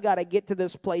 But I got to get to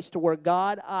this place to where,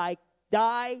 God, I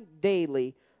die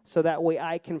daily so that way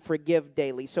I can forgive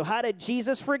daily. So how did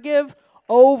Jesus forgive?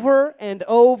 Over and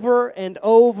over and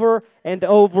over and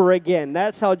over again.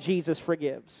 That's how Jesus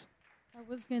forgives. I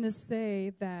was going to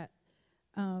say that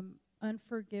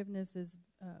unforgiveness is,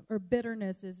 or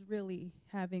bitterness is really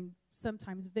having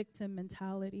sometimes victim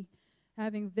mentality.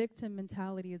 Having victim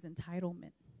mentality is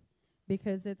entitlement.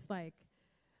 Because it's like,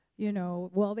 you know,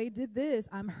 well, they did this,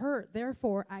 I'm hurt,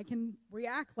 therefore I can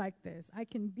react like this. I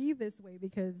can be this way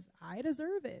because I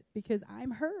deserve it, because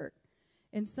I'm hurt.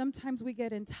 And sometimes we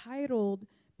get entitled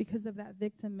because of that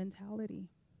victim mentality.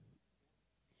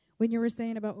 When you were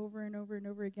saying about over and over and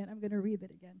over again, I'm going to read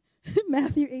it again.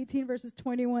 Matthew 18, verses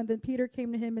 21, then Peter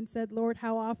came to him and said, Lord,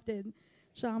 how often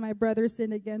shall my brother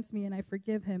sin against me and I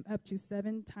forgive him? Up to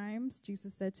 7 times?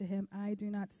 Jesus said to him, I do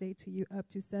not say to you up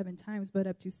to 7 times, but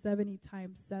up to 70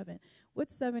 times 7.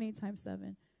 What's 70 times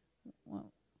 7?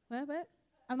 Well, what?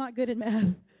 I'm not good at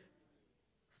math.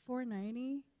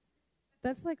 490?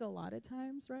 That's like a lot of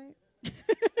times, right?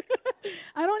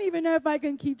 I don't even know if I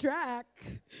can keep track.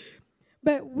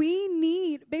 But we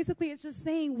need, basically it's just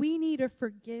saying we need to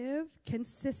forgive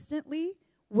consistently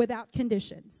without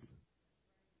conditions.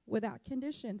 Without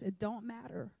conditions. It don't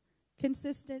matter.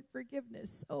 Consistent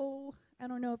forgiveness. Oh, I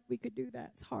don't know if we could do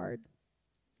that. It's hard.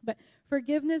 But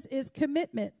forgiveness is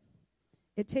commitment.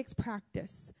 It takes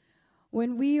practice.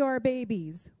 When we are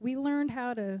babies, we learned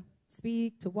how to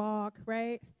speak, to walk,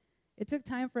 right? It took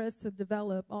time for us to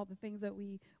develop all the things that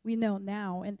we know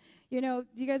now. And, you know,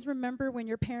 do you guys remember when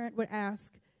your parent would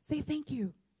ask, say thank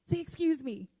you, say excuse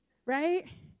me, right?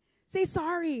 Say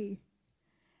sorry.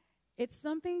 It's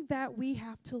something that we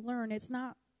have to learn. It's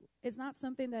not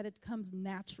something that it comes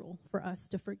natural for us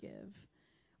to forgive.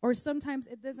 Or sometimes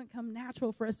it doesn't come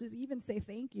natural for us to even say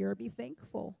thank you or be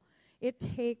thankful. It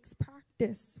takes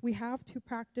practice. We have to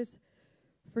practice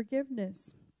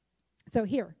forgiveness. So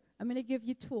here, I'm going to give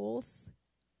you tools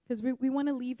because we want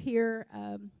to leave here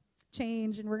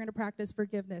change, and we're going to practice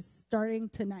forgiveness starting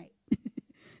tonight.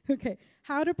 Okay,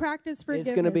 how to practice forgiveness.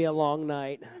 It's going to be a long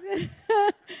night.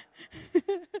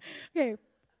 Okay,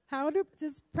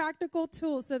 just practical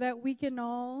tools so that we can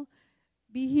all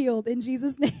be healed in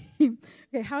Jesus' name.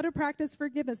 Okay, how to practice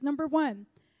forgiveness. Number 1,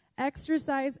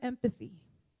 exercise empathy.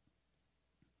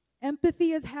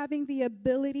 Empathy is having the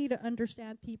ability to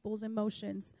understand people's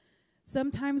emotions.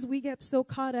 Sometimes we get so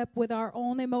caught up with our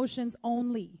own emotions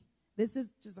only. This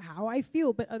is just how I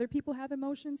feel, but other people have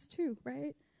emotions too,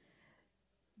 right?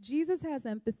 Jesus has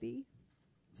empathy.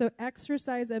 So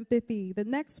exercise empathy. The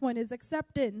next one is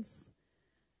acceptance.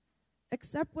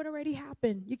 Accept what already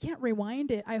happened. You can't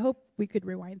rewind it. I hope we could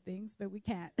rewind things, but we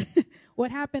can't.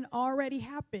 What happened already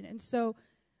happened. And so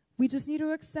we just need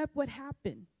to accept what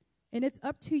happened. And it's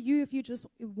up to you if you just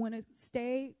want to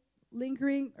stay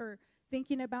lingering or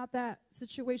thinking about that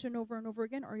situation over and over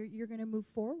again, or you're going to move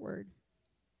forward.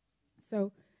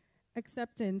 So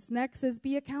acceptance. Next is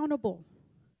be accountable.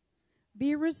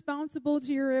 Be responsible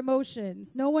to your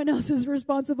emotions. No one else is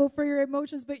responsible for your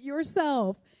emotions but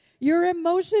yourself. Your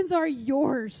emotions are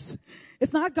yours.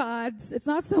 It's not God's. It's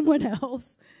not someone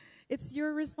else. It's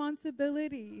your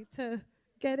responsibility to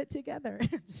get it together.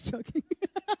 Just joking.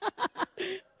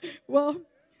 Well,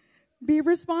 be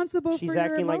responsible for your emotions.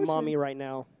 She's acting like mommy right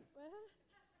now.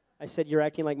 I said you're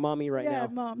acting like mommy right now. Yeah,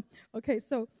 mom. Okay,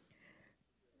 so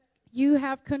you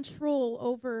have control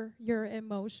over your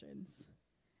emotions.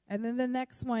 And then the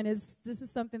next one is, this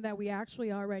is something that we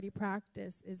actually already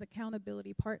practice, is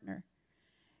accountability partner.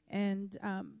 And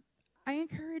I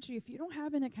encourage you, if you don't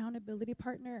have an accountability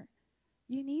partner,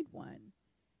 you need one.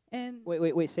 And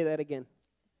Wait, say that again.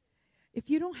 If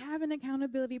you don't have an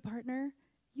accountability partner,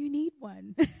 you need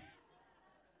one.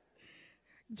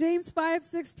 James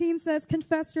 5:16 says,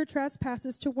 confess your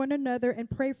trespasses to one another and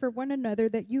pray for one another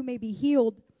that you may be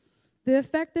healed. The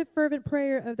effective, fervent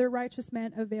prayer of the righteous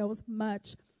man avails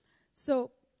much.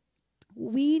 So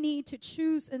we need to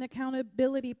choose an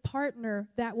accountability partner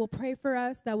that will pray for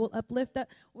us, that will uplift us.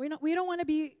 We don't want to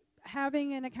be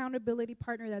having an accountability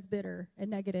partner that's bitter and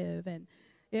negative. And,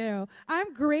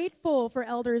 I'm grateful for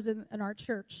elders in our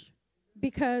church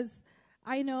because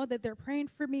I know that they're praying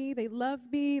for me. They love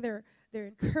me. They're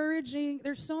encouraging.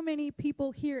 There's so many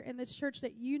people here in this church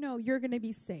that you're going to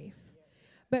be safe.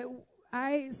 But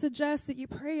I suggest that you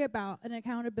pray about an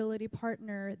accountability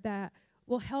partner that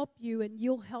will help you and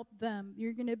you'll help them.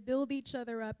 You're going to build each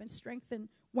other up and strengthen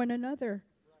one another.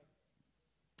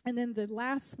 And then the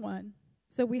last one,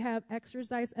 so we have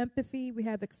exercise empathy, we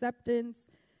have acceptance,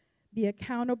 be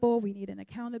accountable, we need an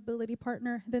accountability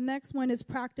partner. The next one is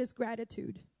practice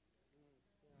gratitude.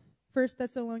 1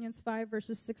 Thessalonians 5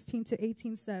 verses 16 to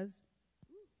 18 says,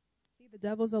 see, the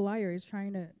devil's a liar. He's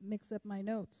trying to mix up my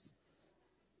notes.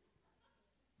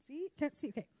 See? Can't see.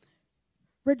 Okay.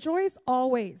 Rejoice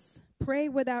always. Pray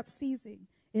without ceasing.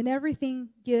 In everything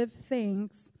give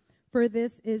thanks, for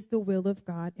this is the will of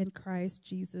God in Christ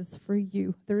Jesus for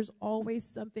you. There's always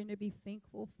something to be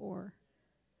thankful for.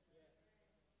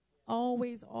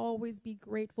 Always, always be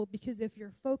grateful, because if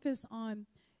you're focused on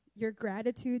your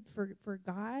gratitude for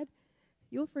God,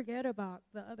 you'll forget about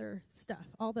the other stuff,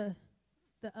 all the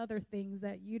other things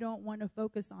that you don't want to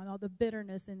focus on, all the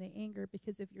bitterness and the anger,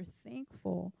 because if you're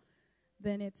thankful,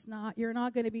 then you're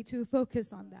not going to be too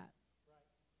focused on that.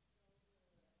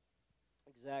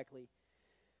 Exactly.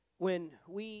 When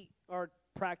we are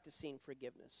practicing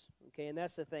forgiveness, okay, and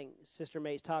that's the thing, Sister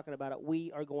May's talking about it,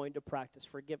 we are going to practice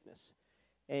forgiveness.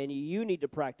 And you need to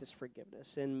practice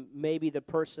forgiveness. And maybe the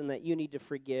person that you need to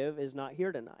forgive is not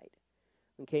here tonight.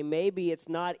 Okay, maybe it's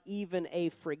not even a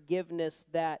forgiveness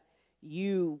that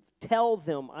you tell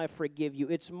them, I forgive you.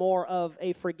 It's more of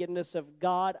a forgiveness of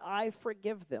God, I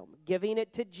forgive them. Giving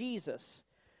it to Jesus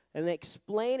and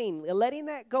explaining, letting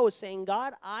that go, saying,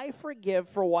 God, I forgive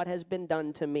for what has been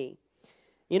done to me.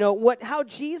 How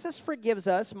Jesus forgives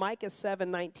us, Micah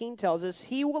 7:19 tells us,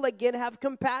 he will again have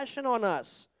compassion on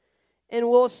us and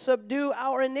will subdue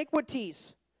our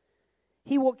iniquities.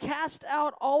 He will cast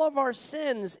out all of our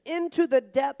sins into the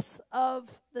depths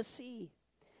of the sea.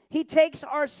 He takes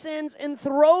our sins and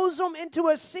throws them into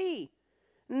a sea,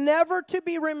 never to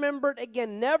be remembered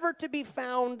again, never to be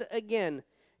found again.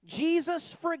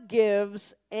 Jesus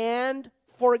forgives and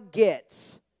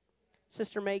forgets.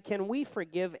 Sister May, can we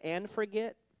forgive and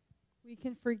forget? We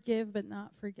can forgive but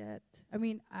not forget. I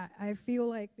mean, I feel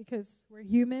like because we're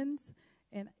humans,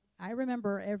 and I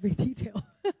remember every detail.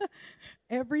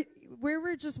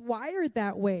 We're just wired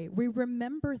that way. We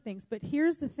remember things. But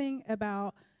here's the thing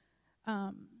about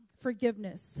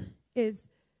forgiveness is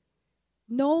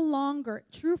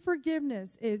true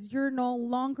forgiveness is you're no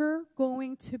longer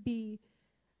going to be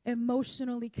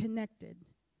emotionally connected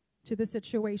to the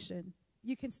situation.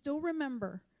 You can still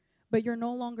remember, but you're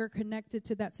no longer connected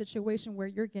to that situation where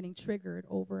you're getting triggered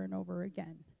over and over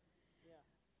again.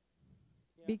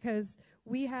 Yeah. Because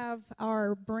we have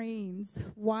our brains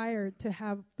wired to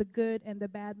have the good and the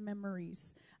bad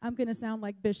memories. I'm going to sound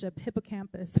like Bishop,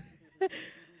 hippocampus.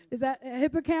 is that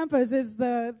hippocampus is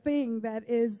the thing that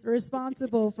is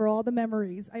responsible for all the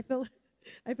memories. I feel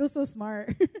so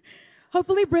smart.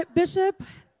 Hopefully, Bishop,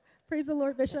 praise the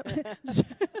Lord, Bishop.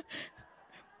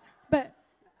 But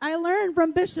I learned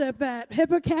from Bishop that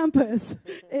hippocampus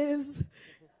is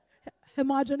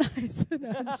homogenized.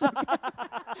 No,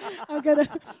 I'm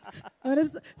gonna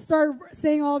start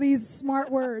saying all these smart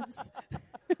words.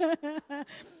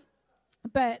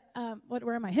 But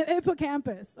where am I?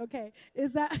 Hippocampus. Okay,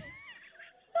 is that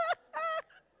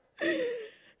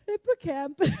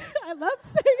hippocampus? I love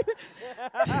saying it.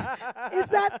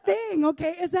 It's that thing.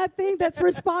 Okay, it's that thing that's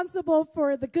responsible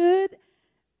for the good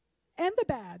and the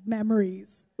bad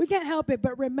memories. We can't help it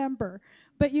but remember.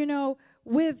 But you know,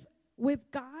 with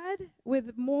God,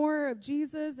 with more of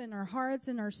Jesus in our hearts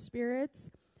and our spirits,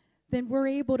 then we're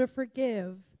able to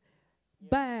forgive.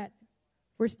 But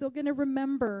we're still going to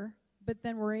remember, but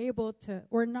then we're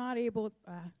not able,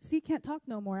 can't talk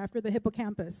no more after the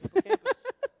hippocampus.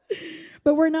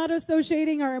 But we're not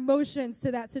associating our emotions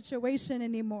to that situation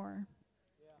anymore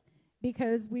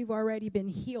because we've already been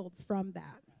healed from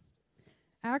that.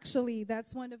 Actually,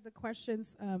 that's one of the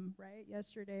questions, right,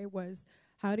 yesterday was,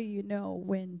 how do you know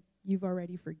when you've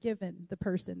already forgiven the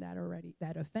person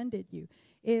that offended you?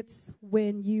 It's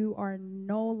when you are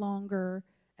no longer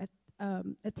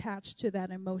attached to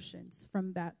that emotions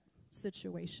from that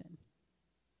situation.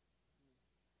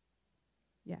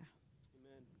 Yeah.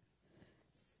 Amen.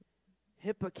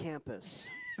 Hippocampus.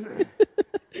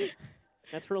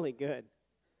 That's really good.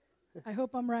 I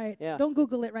hope I'm right. Yeah. Don't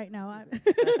Google it right now.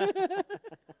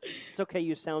 It's okay.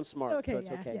 You sound smart. Okay, so it's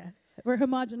yeah, okay. yeah. We're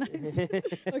homogenized.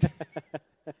 Okay.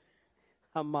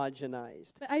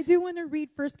 Homogenized. But I do want to read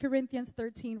 1 Corinthians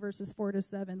 13, verses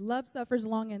 4-7. Love suffers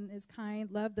long and is kind.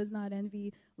 Love does not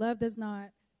envy. Love does not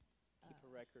keep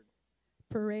a record.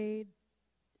 Parade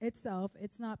itself.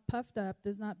 It's not puffed up,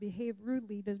 does not behave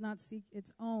rudely, does not seek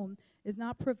its own, is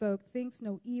not provoked, thinks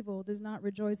no evil, does not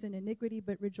rejoice in iniquity,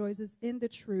 but rejoices in the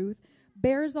truth,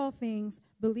 bears all things,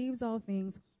 believes all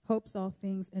things, hopes all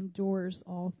things, endures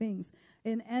all things.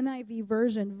 In NIV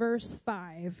version, verse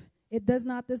 5, it does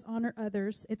not dishonor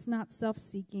others, it's not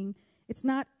self-seeking, it's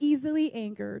not easily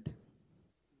angered,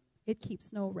 it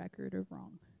keeps no record of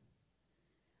wrong.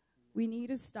 We need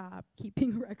to stop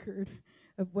keeping record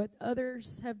of what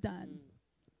others have done.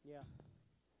 Yeah.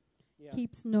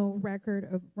 Keeps no record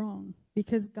of wrong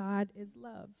because God is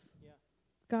love. Yeah.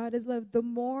 God is love. The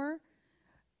more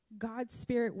God's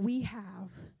Spirit we have,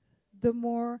 the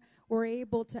more we're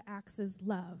able to access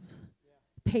love,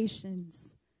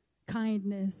 patience,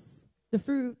 kindness, the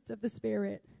fruit of the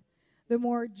Spirit. The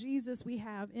more Jesus we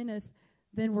have in us,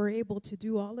 then we're able to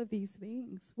do all of these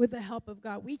things with the help of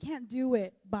God. We can't do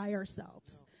it by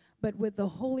ourselves, but with the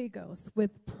Holy Ghost,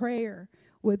 with prayer,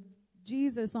 with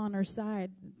Jesus on our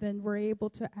side, then we're able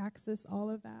to access all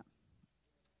of that.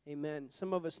 Amen.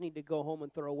 Some of us need to go home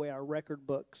and throw away our record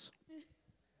books.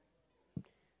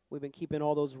 We've been keeping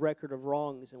all those record of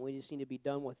wrongs, and we just need to be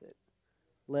done with it.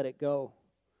 Let it go.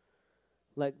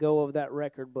 Let go of that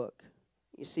record book.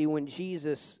 You see, when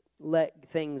Jesus let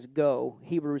things go,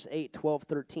 Hebrews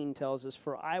 8:12-13 tells us,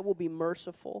 "For I will be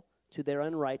merciful to their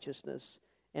unrighteousness,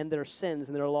 and their sins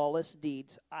and their lawless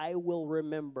deeds I will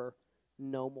remember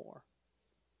no more."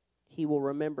 He will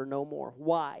remember no more.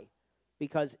 Why?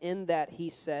 Because in that he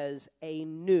says, a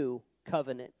new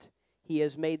covenant. He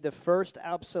has made the first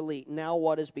obsolete. Now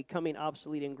what is becoming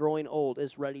obsolete and growing old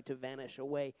is ready to vanish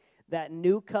away. That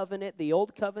new covenant, the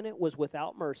old covenant, was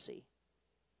without mercy.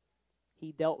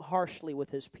 He dealt harshly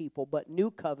with his people, but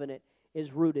new covenant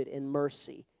is rooted in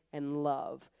mercy and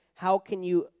love. How can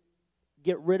you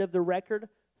get rid of the record?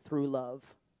 Through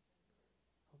love.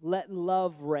 Let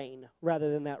love reign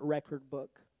rather than that record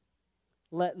book.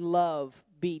 Let love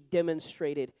be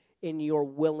demonstrated in your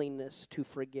willingness to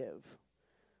forgive.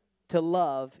 To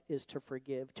love is to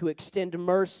forgive. To extend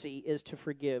mercy is to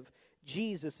forgive.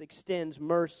 Jesus extends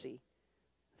mercy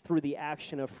through the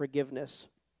action of forgiveness.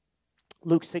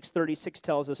 Luke 6:36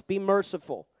 tells us, "Be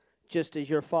merciful, just as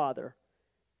your Father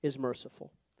is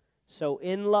merciful." So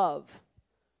in love,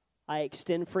 I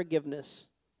extend forgiveness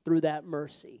through that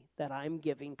mercy that I'm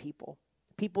giving people.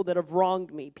 People that have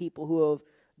wronged me, people who have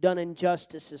done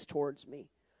injustices towards me.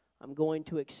 I'm going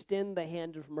to extend the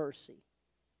hand of mercy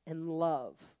and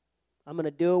love. I'm going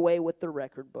to do away with the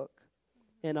record book,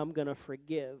 and I'm going to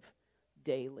forgive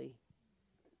daily.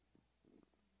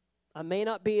 I may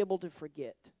not be able to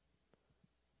forget,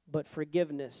 but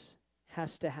forgiveness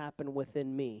has to happen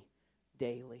within me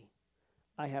daily.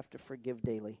 I have to forgive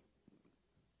daily.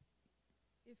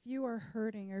 If you are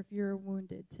hurting or if you're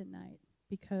wounded tonight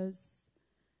because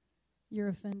you're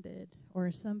offended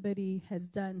or somebody has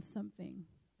done something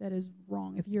that is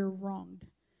wrong, if you're wronged,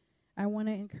 I want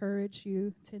to encourage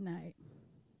you tonight.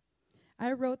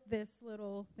 I wrote this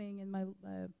little thing in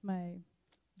my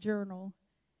journal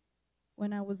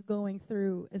when I was going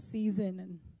through a season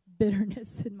and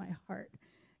bitterness in my heart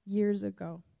years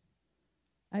ago.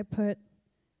 I put,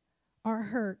 our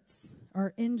hurts,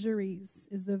 our injuries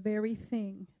is the very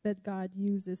thing that God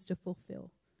uses to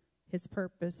fulfill his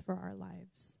purpose for our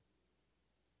lives.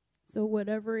 So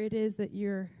whatever it is that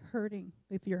you're hurting,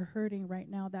 if you're hurting right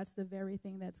now, that's the very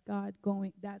thing that's God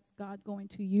going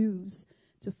to use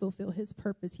to fulfill his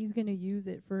purpose. He's going to use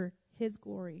it for his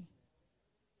glory.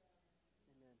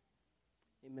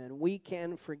 Amen. We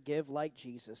can forgive like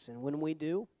Jesus, and when we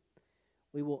do,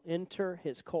 we will enter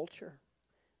his culture.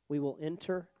 We will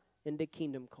enter into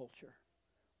kingdom culture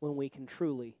when we can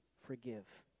truly forgive.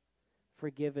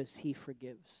 Forgive as he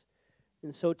forgives.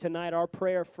 And so tonight, our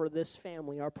prayer for this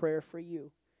family, our prayer for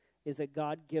you, is that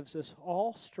God gives us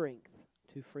all strength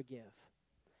to forgive.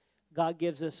 God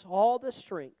gives us all the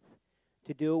strength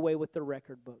to do away with the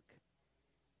record book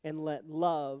and let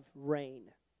love reign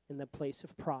in the place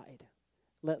of pride.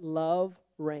 Let love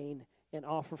reign and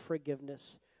offer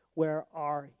forgiveness where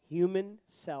our human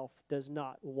self does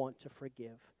not want to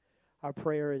forgive. Our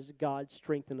prayer is, God,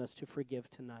 strengthen us to forgive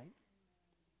tonight.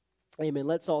 Amen.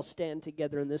 Let's all stand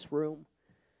together in this room.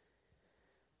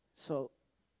 So,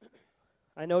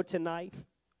 I know tonight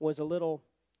was a little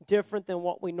different than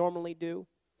what we normally do,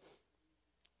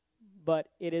 but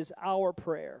it is our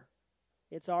prayer.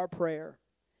 It's our prayer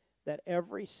that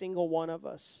every single one of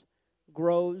us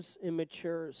grows and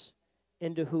matures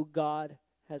into who God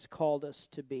has called us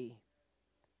to be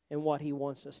and what he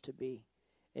wants us to be.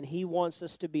 And he wants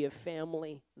us to be a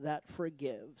family that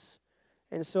forgives.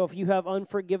 And so if you have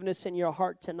unforgiveness in your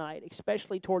heart tonight,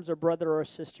 especially towards a brother or a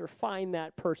sister, find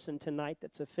that person tonight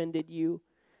that's offended you,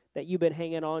 that you've been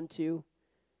hanging on to.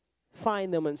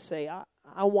 Find them and say,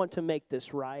 I want to make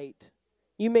this right.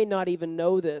 You may not even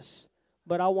know this,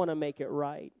 but I want to make it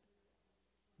right.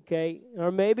 Okay?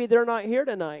 Or maybe they're not here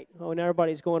tonight. Oh, and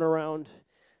everybody's going around.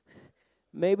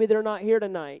 Maybe they're not here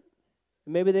tonight.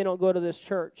 Maybe they don't go to this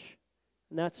church.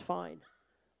 And that's fine.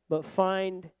 But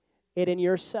find it in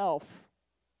yourself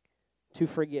to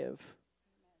forgive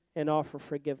and offer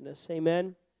forgiveness.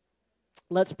 Amen?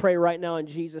 Let's pray right now in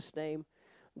Jesus' name.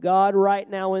 God, right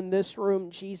now in this room,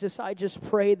 Jesus, I just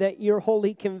pray that your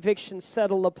holy conviction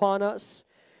settle upon us.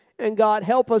 And God,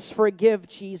 help us forgive,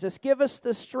 Jesus. Give us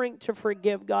the strength to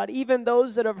forgive, God. Even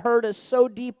those that have hurt us so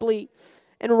deeply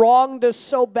and wronged us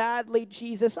so badly,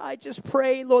 Jesus. I just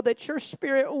pray, Lord, that your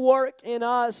Spirit work in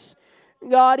us.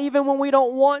 God, even when we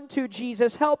don't want to,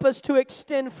 Jesus, help us to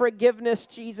extend forgiveness,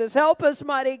 Jesus. Help us,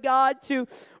 mighty God, to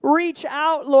reach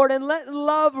out, Lord, and let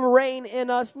love reign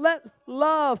in us. Let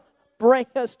love bring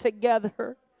us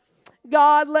together.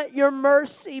 God, let your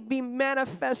mercy be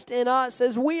manifest in us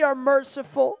as we are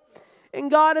merciful. And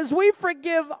God, as we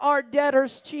forgive our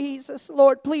debtors, Jesus,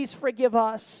 Lord, please forgive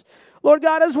us. Lord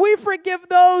God, as we forgive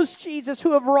those, Jesus,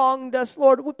 who have wronged us,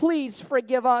 Lord, please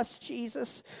forgive us,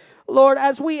 Jesus. Lord,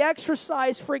 as we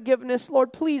exercise forgiveness,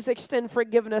 Lord, please extend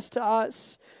forgiveness to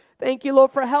us. Thank you,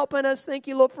 Lord, for helping us. Thank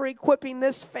you, Lord, for equipping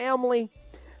this family,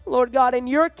 Lord God, in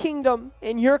your kingdom,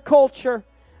 in your culture,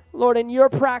 Lord, in your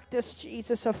practice,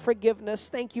 Jesus, of forgiveness.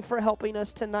 Thank you for helping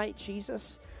us tonight,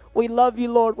 Jesus. We love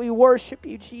you, Lord. We worship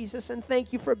you, Jesus, and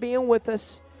thank you for being with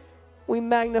us. We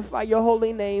magnify your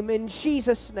holy name in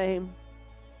Jesus' name.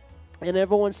 And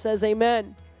everyone says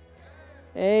amen.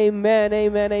 Amen,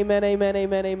 amen, amen, amen,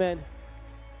 amen, amen.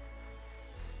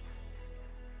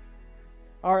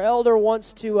 Our elder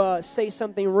wants to say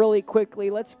something really quickly.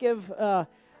 Let's give a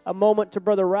moment to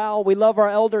Brother Raul. We love our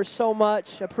elder so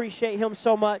much. Appreciate him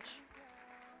so much.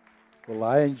 Well,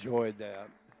 I enjoyed that.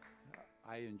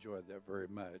 I enjoyed that very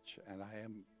much, and I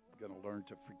am going to learn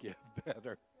to forgive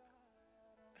better.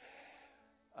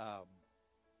 I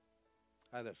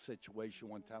had a situation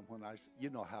one time when you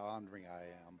know how honoring I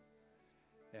am,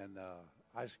 and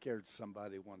I scared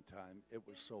somebody one time. It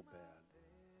was so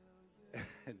bad,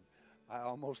 and I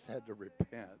almost had to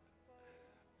repent,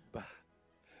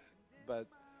 but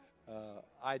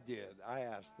I did. I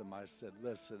asked them. I said,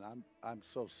 "Listen, I'm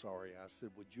so sorry." I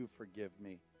said, "Would you forgive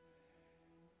me?"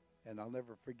 And I'll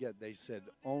never forget. They said,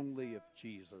 "Only if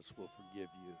Jesus will forgive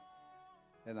you."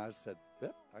 And I said,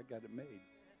 "Yep, I got it made."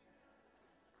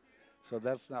 So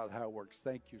that's not how it works.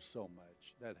 Thank you so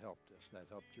much. That helped us. That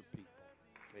helped your people.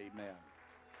 Amen.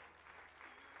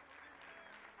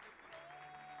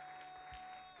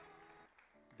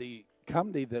 The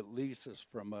company that leases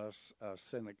from us,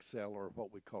 Synexcel, or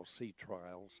what we call Sea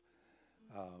Trials,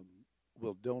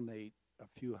 will donate a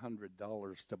few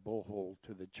 $100s to Bohol,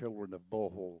 to the children of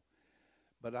Bohol.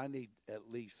 But I need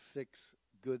at least 6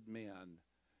 good men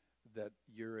that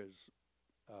you're as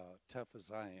tough as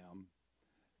I am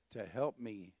to help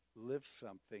me lift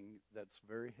something that's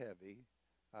very heavy.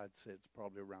 I'd say it's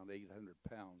probably around 800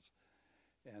 pounds.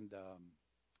 And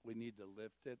we need to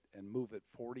lift it and move it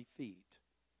 40 feet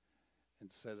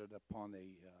and set it upon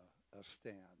a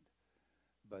stand.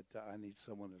 But I need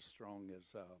someone as strong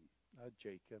as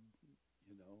Jacob,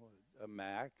 you know, a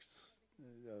Max.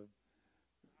 Don't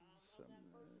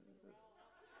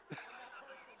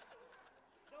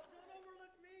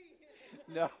overlook me.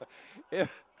 No.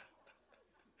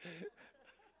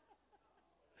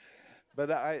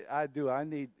 But I do.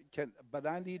 But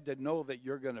I need to know that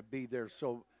you're going to be there.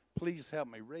 So please help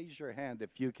me. Raise your hand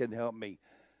if you can help me.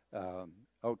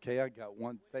 Okay, I got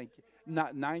one. Thank you.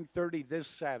 Not 9:30 this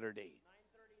Saturday.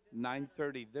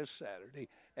 9:30 this Saturday,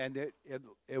 and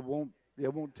it won't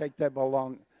take that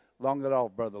long at all,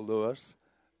 Brother Lewis.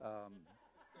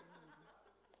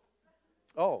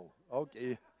 Oh,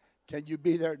 okay. Can you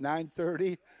be there at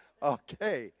 9:30?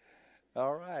 Okay.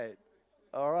 All right.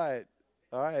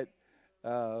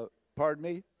 Pardon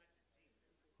me?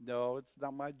 No, it's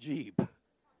not my Jeep.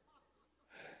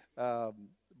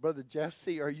 Brother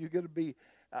Jesse, are you going to be?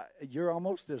 You're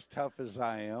almost as tough as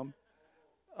I am.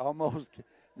 Almost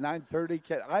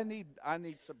 9:30. I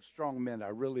need some strong men. I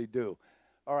really do.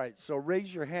 All right. So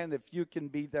raise your hand if you can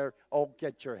be there. Oh,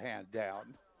 get your hand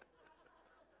down.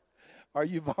 Are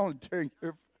you volunteering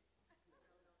here?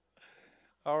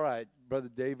 All right, Brother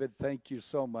David. Thank you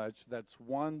so much. That's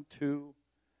 1, 2,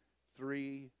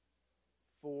 3,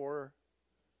 4,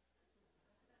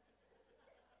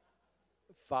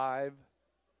 5.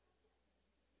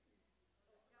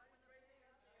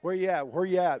 Where you at?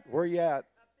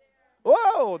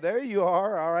 Whoa, there you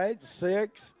are. All right,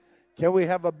 6. Can we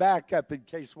have a backup in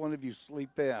case one of you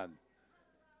sleep in?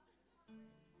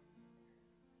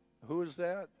 Who is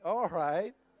that? All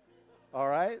right.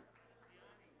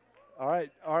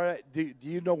 Do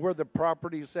you know where the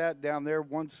property's at down there?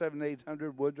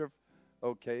 17800 Woodruff?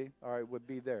 Okay. All right, we'll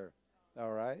be there.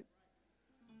 All right.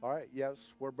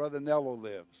 Yes, where Brother Nello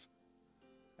lives.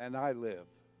 And I live.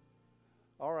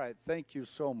 All right, thank you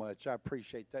so much. I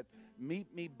appreciate that.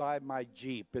 Meet me by my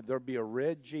Jeep. There'll be a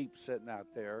red Jeep sitting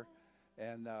out there,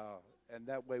 and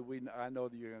that way I know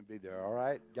that you're going to be there. All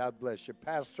right? God bless you.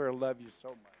 Pastor, I love you so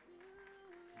much.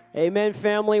 Amen,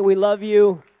 family. We love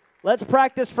you. Let's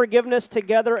practice forgiveness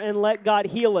together and let God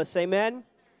heal us. Amen.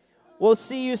 We'll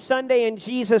see you Sunday in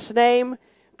Jesus' name.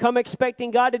 Come expecting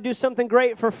God to do something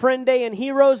great for Friend Day and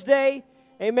Heroes Day.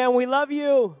 Amen. We love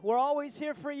you. We're always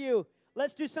here for you.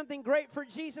 Let's do something great for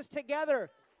Jesus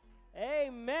together.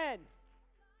 Amen.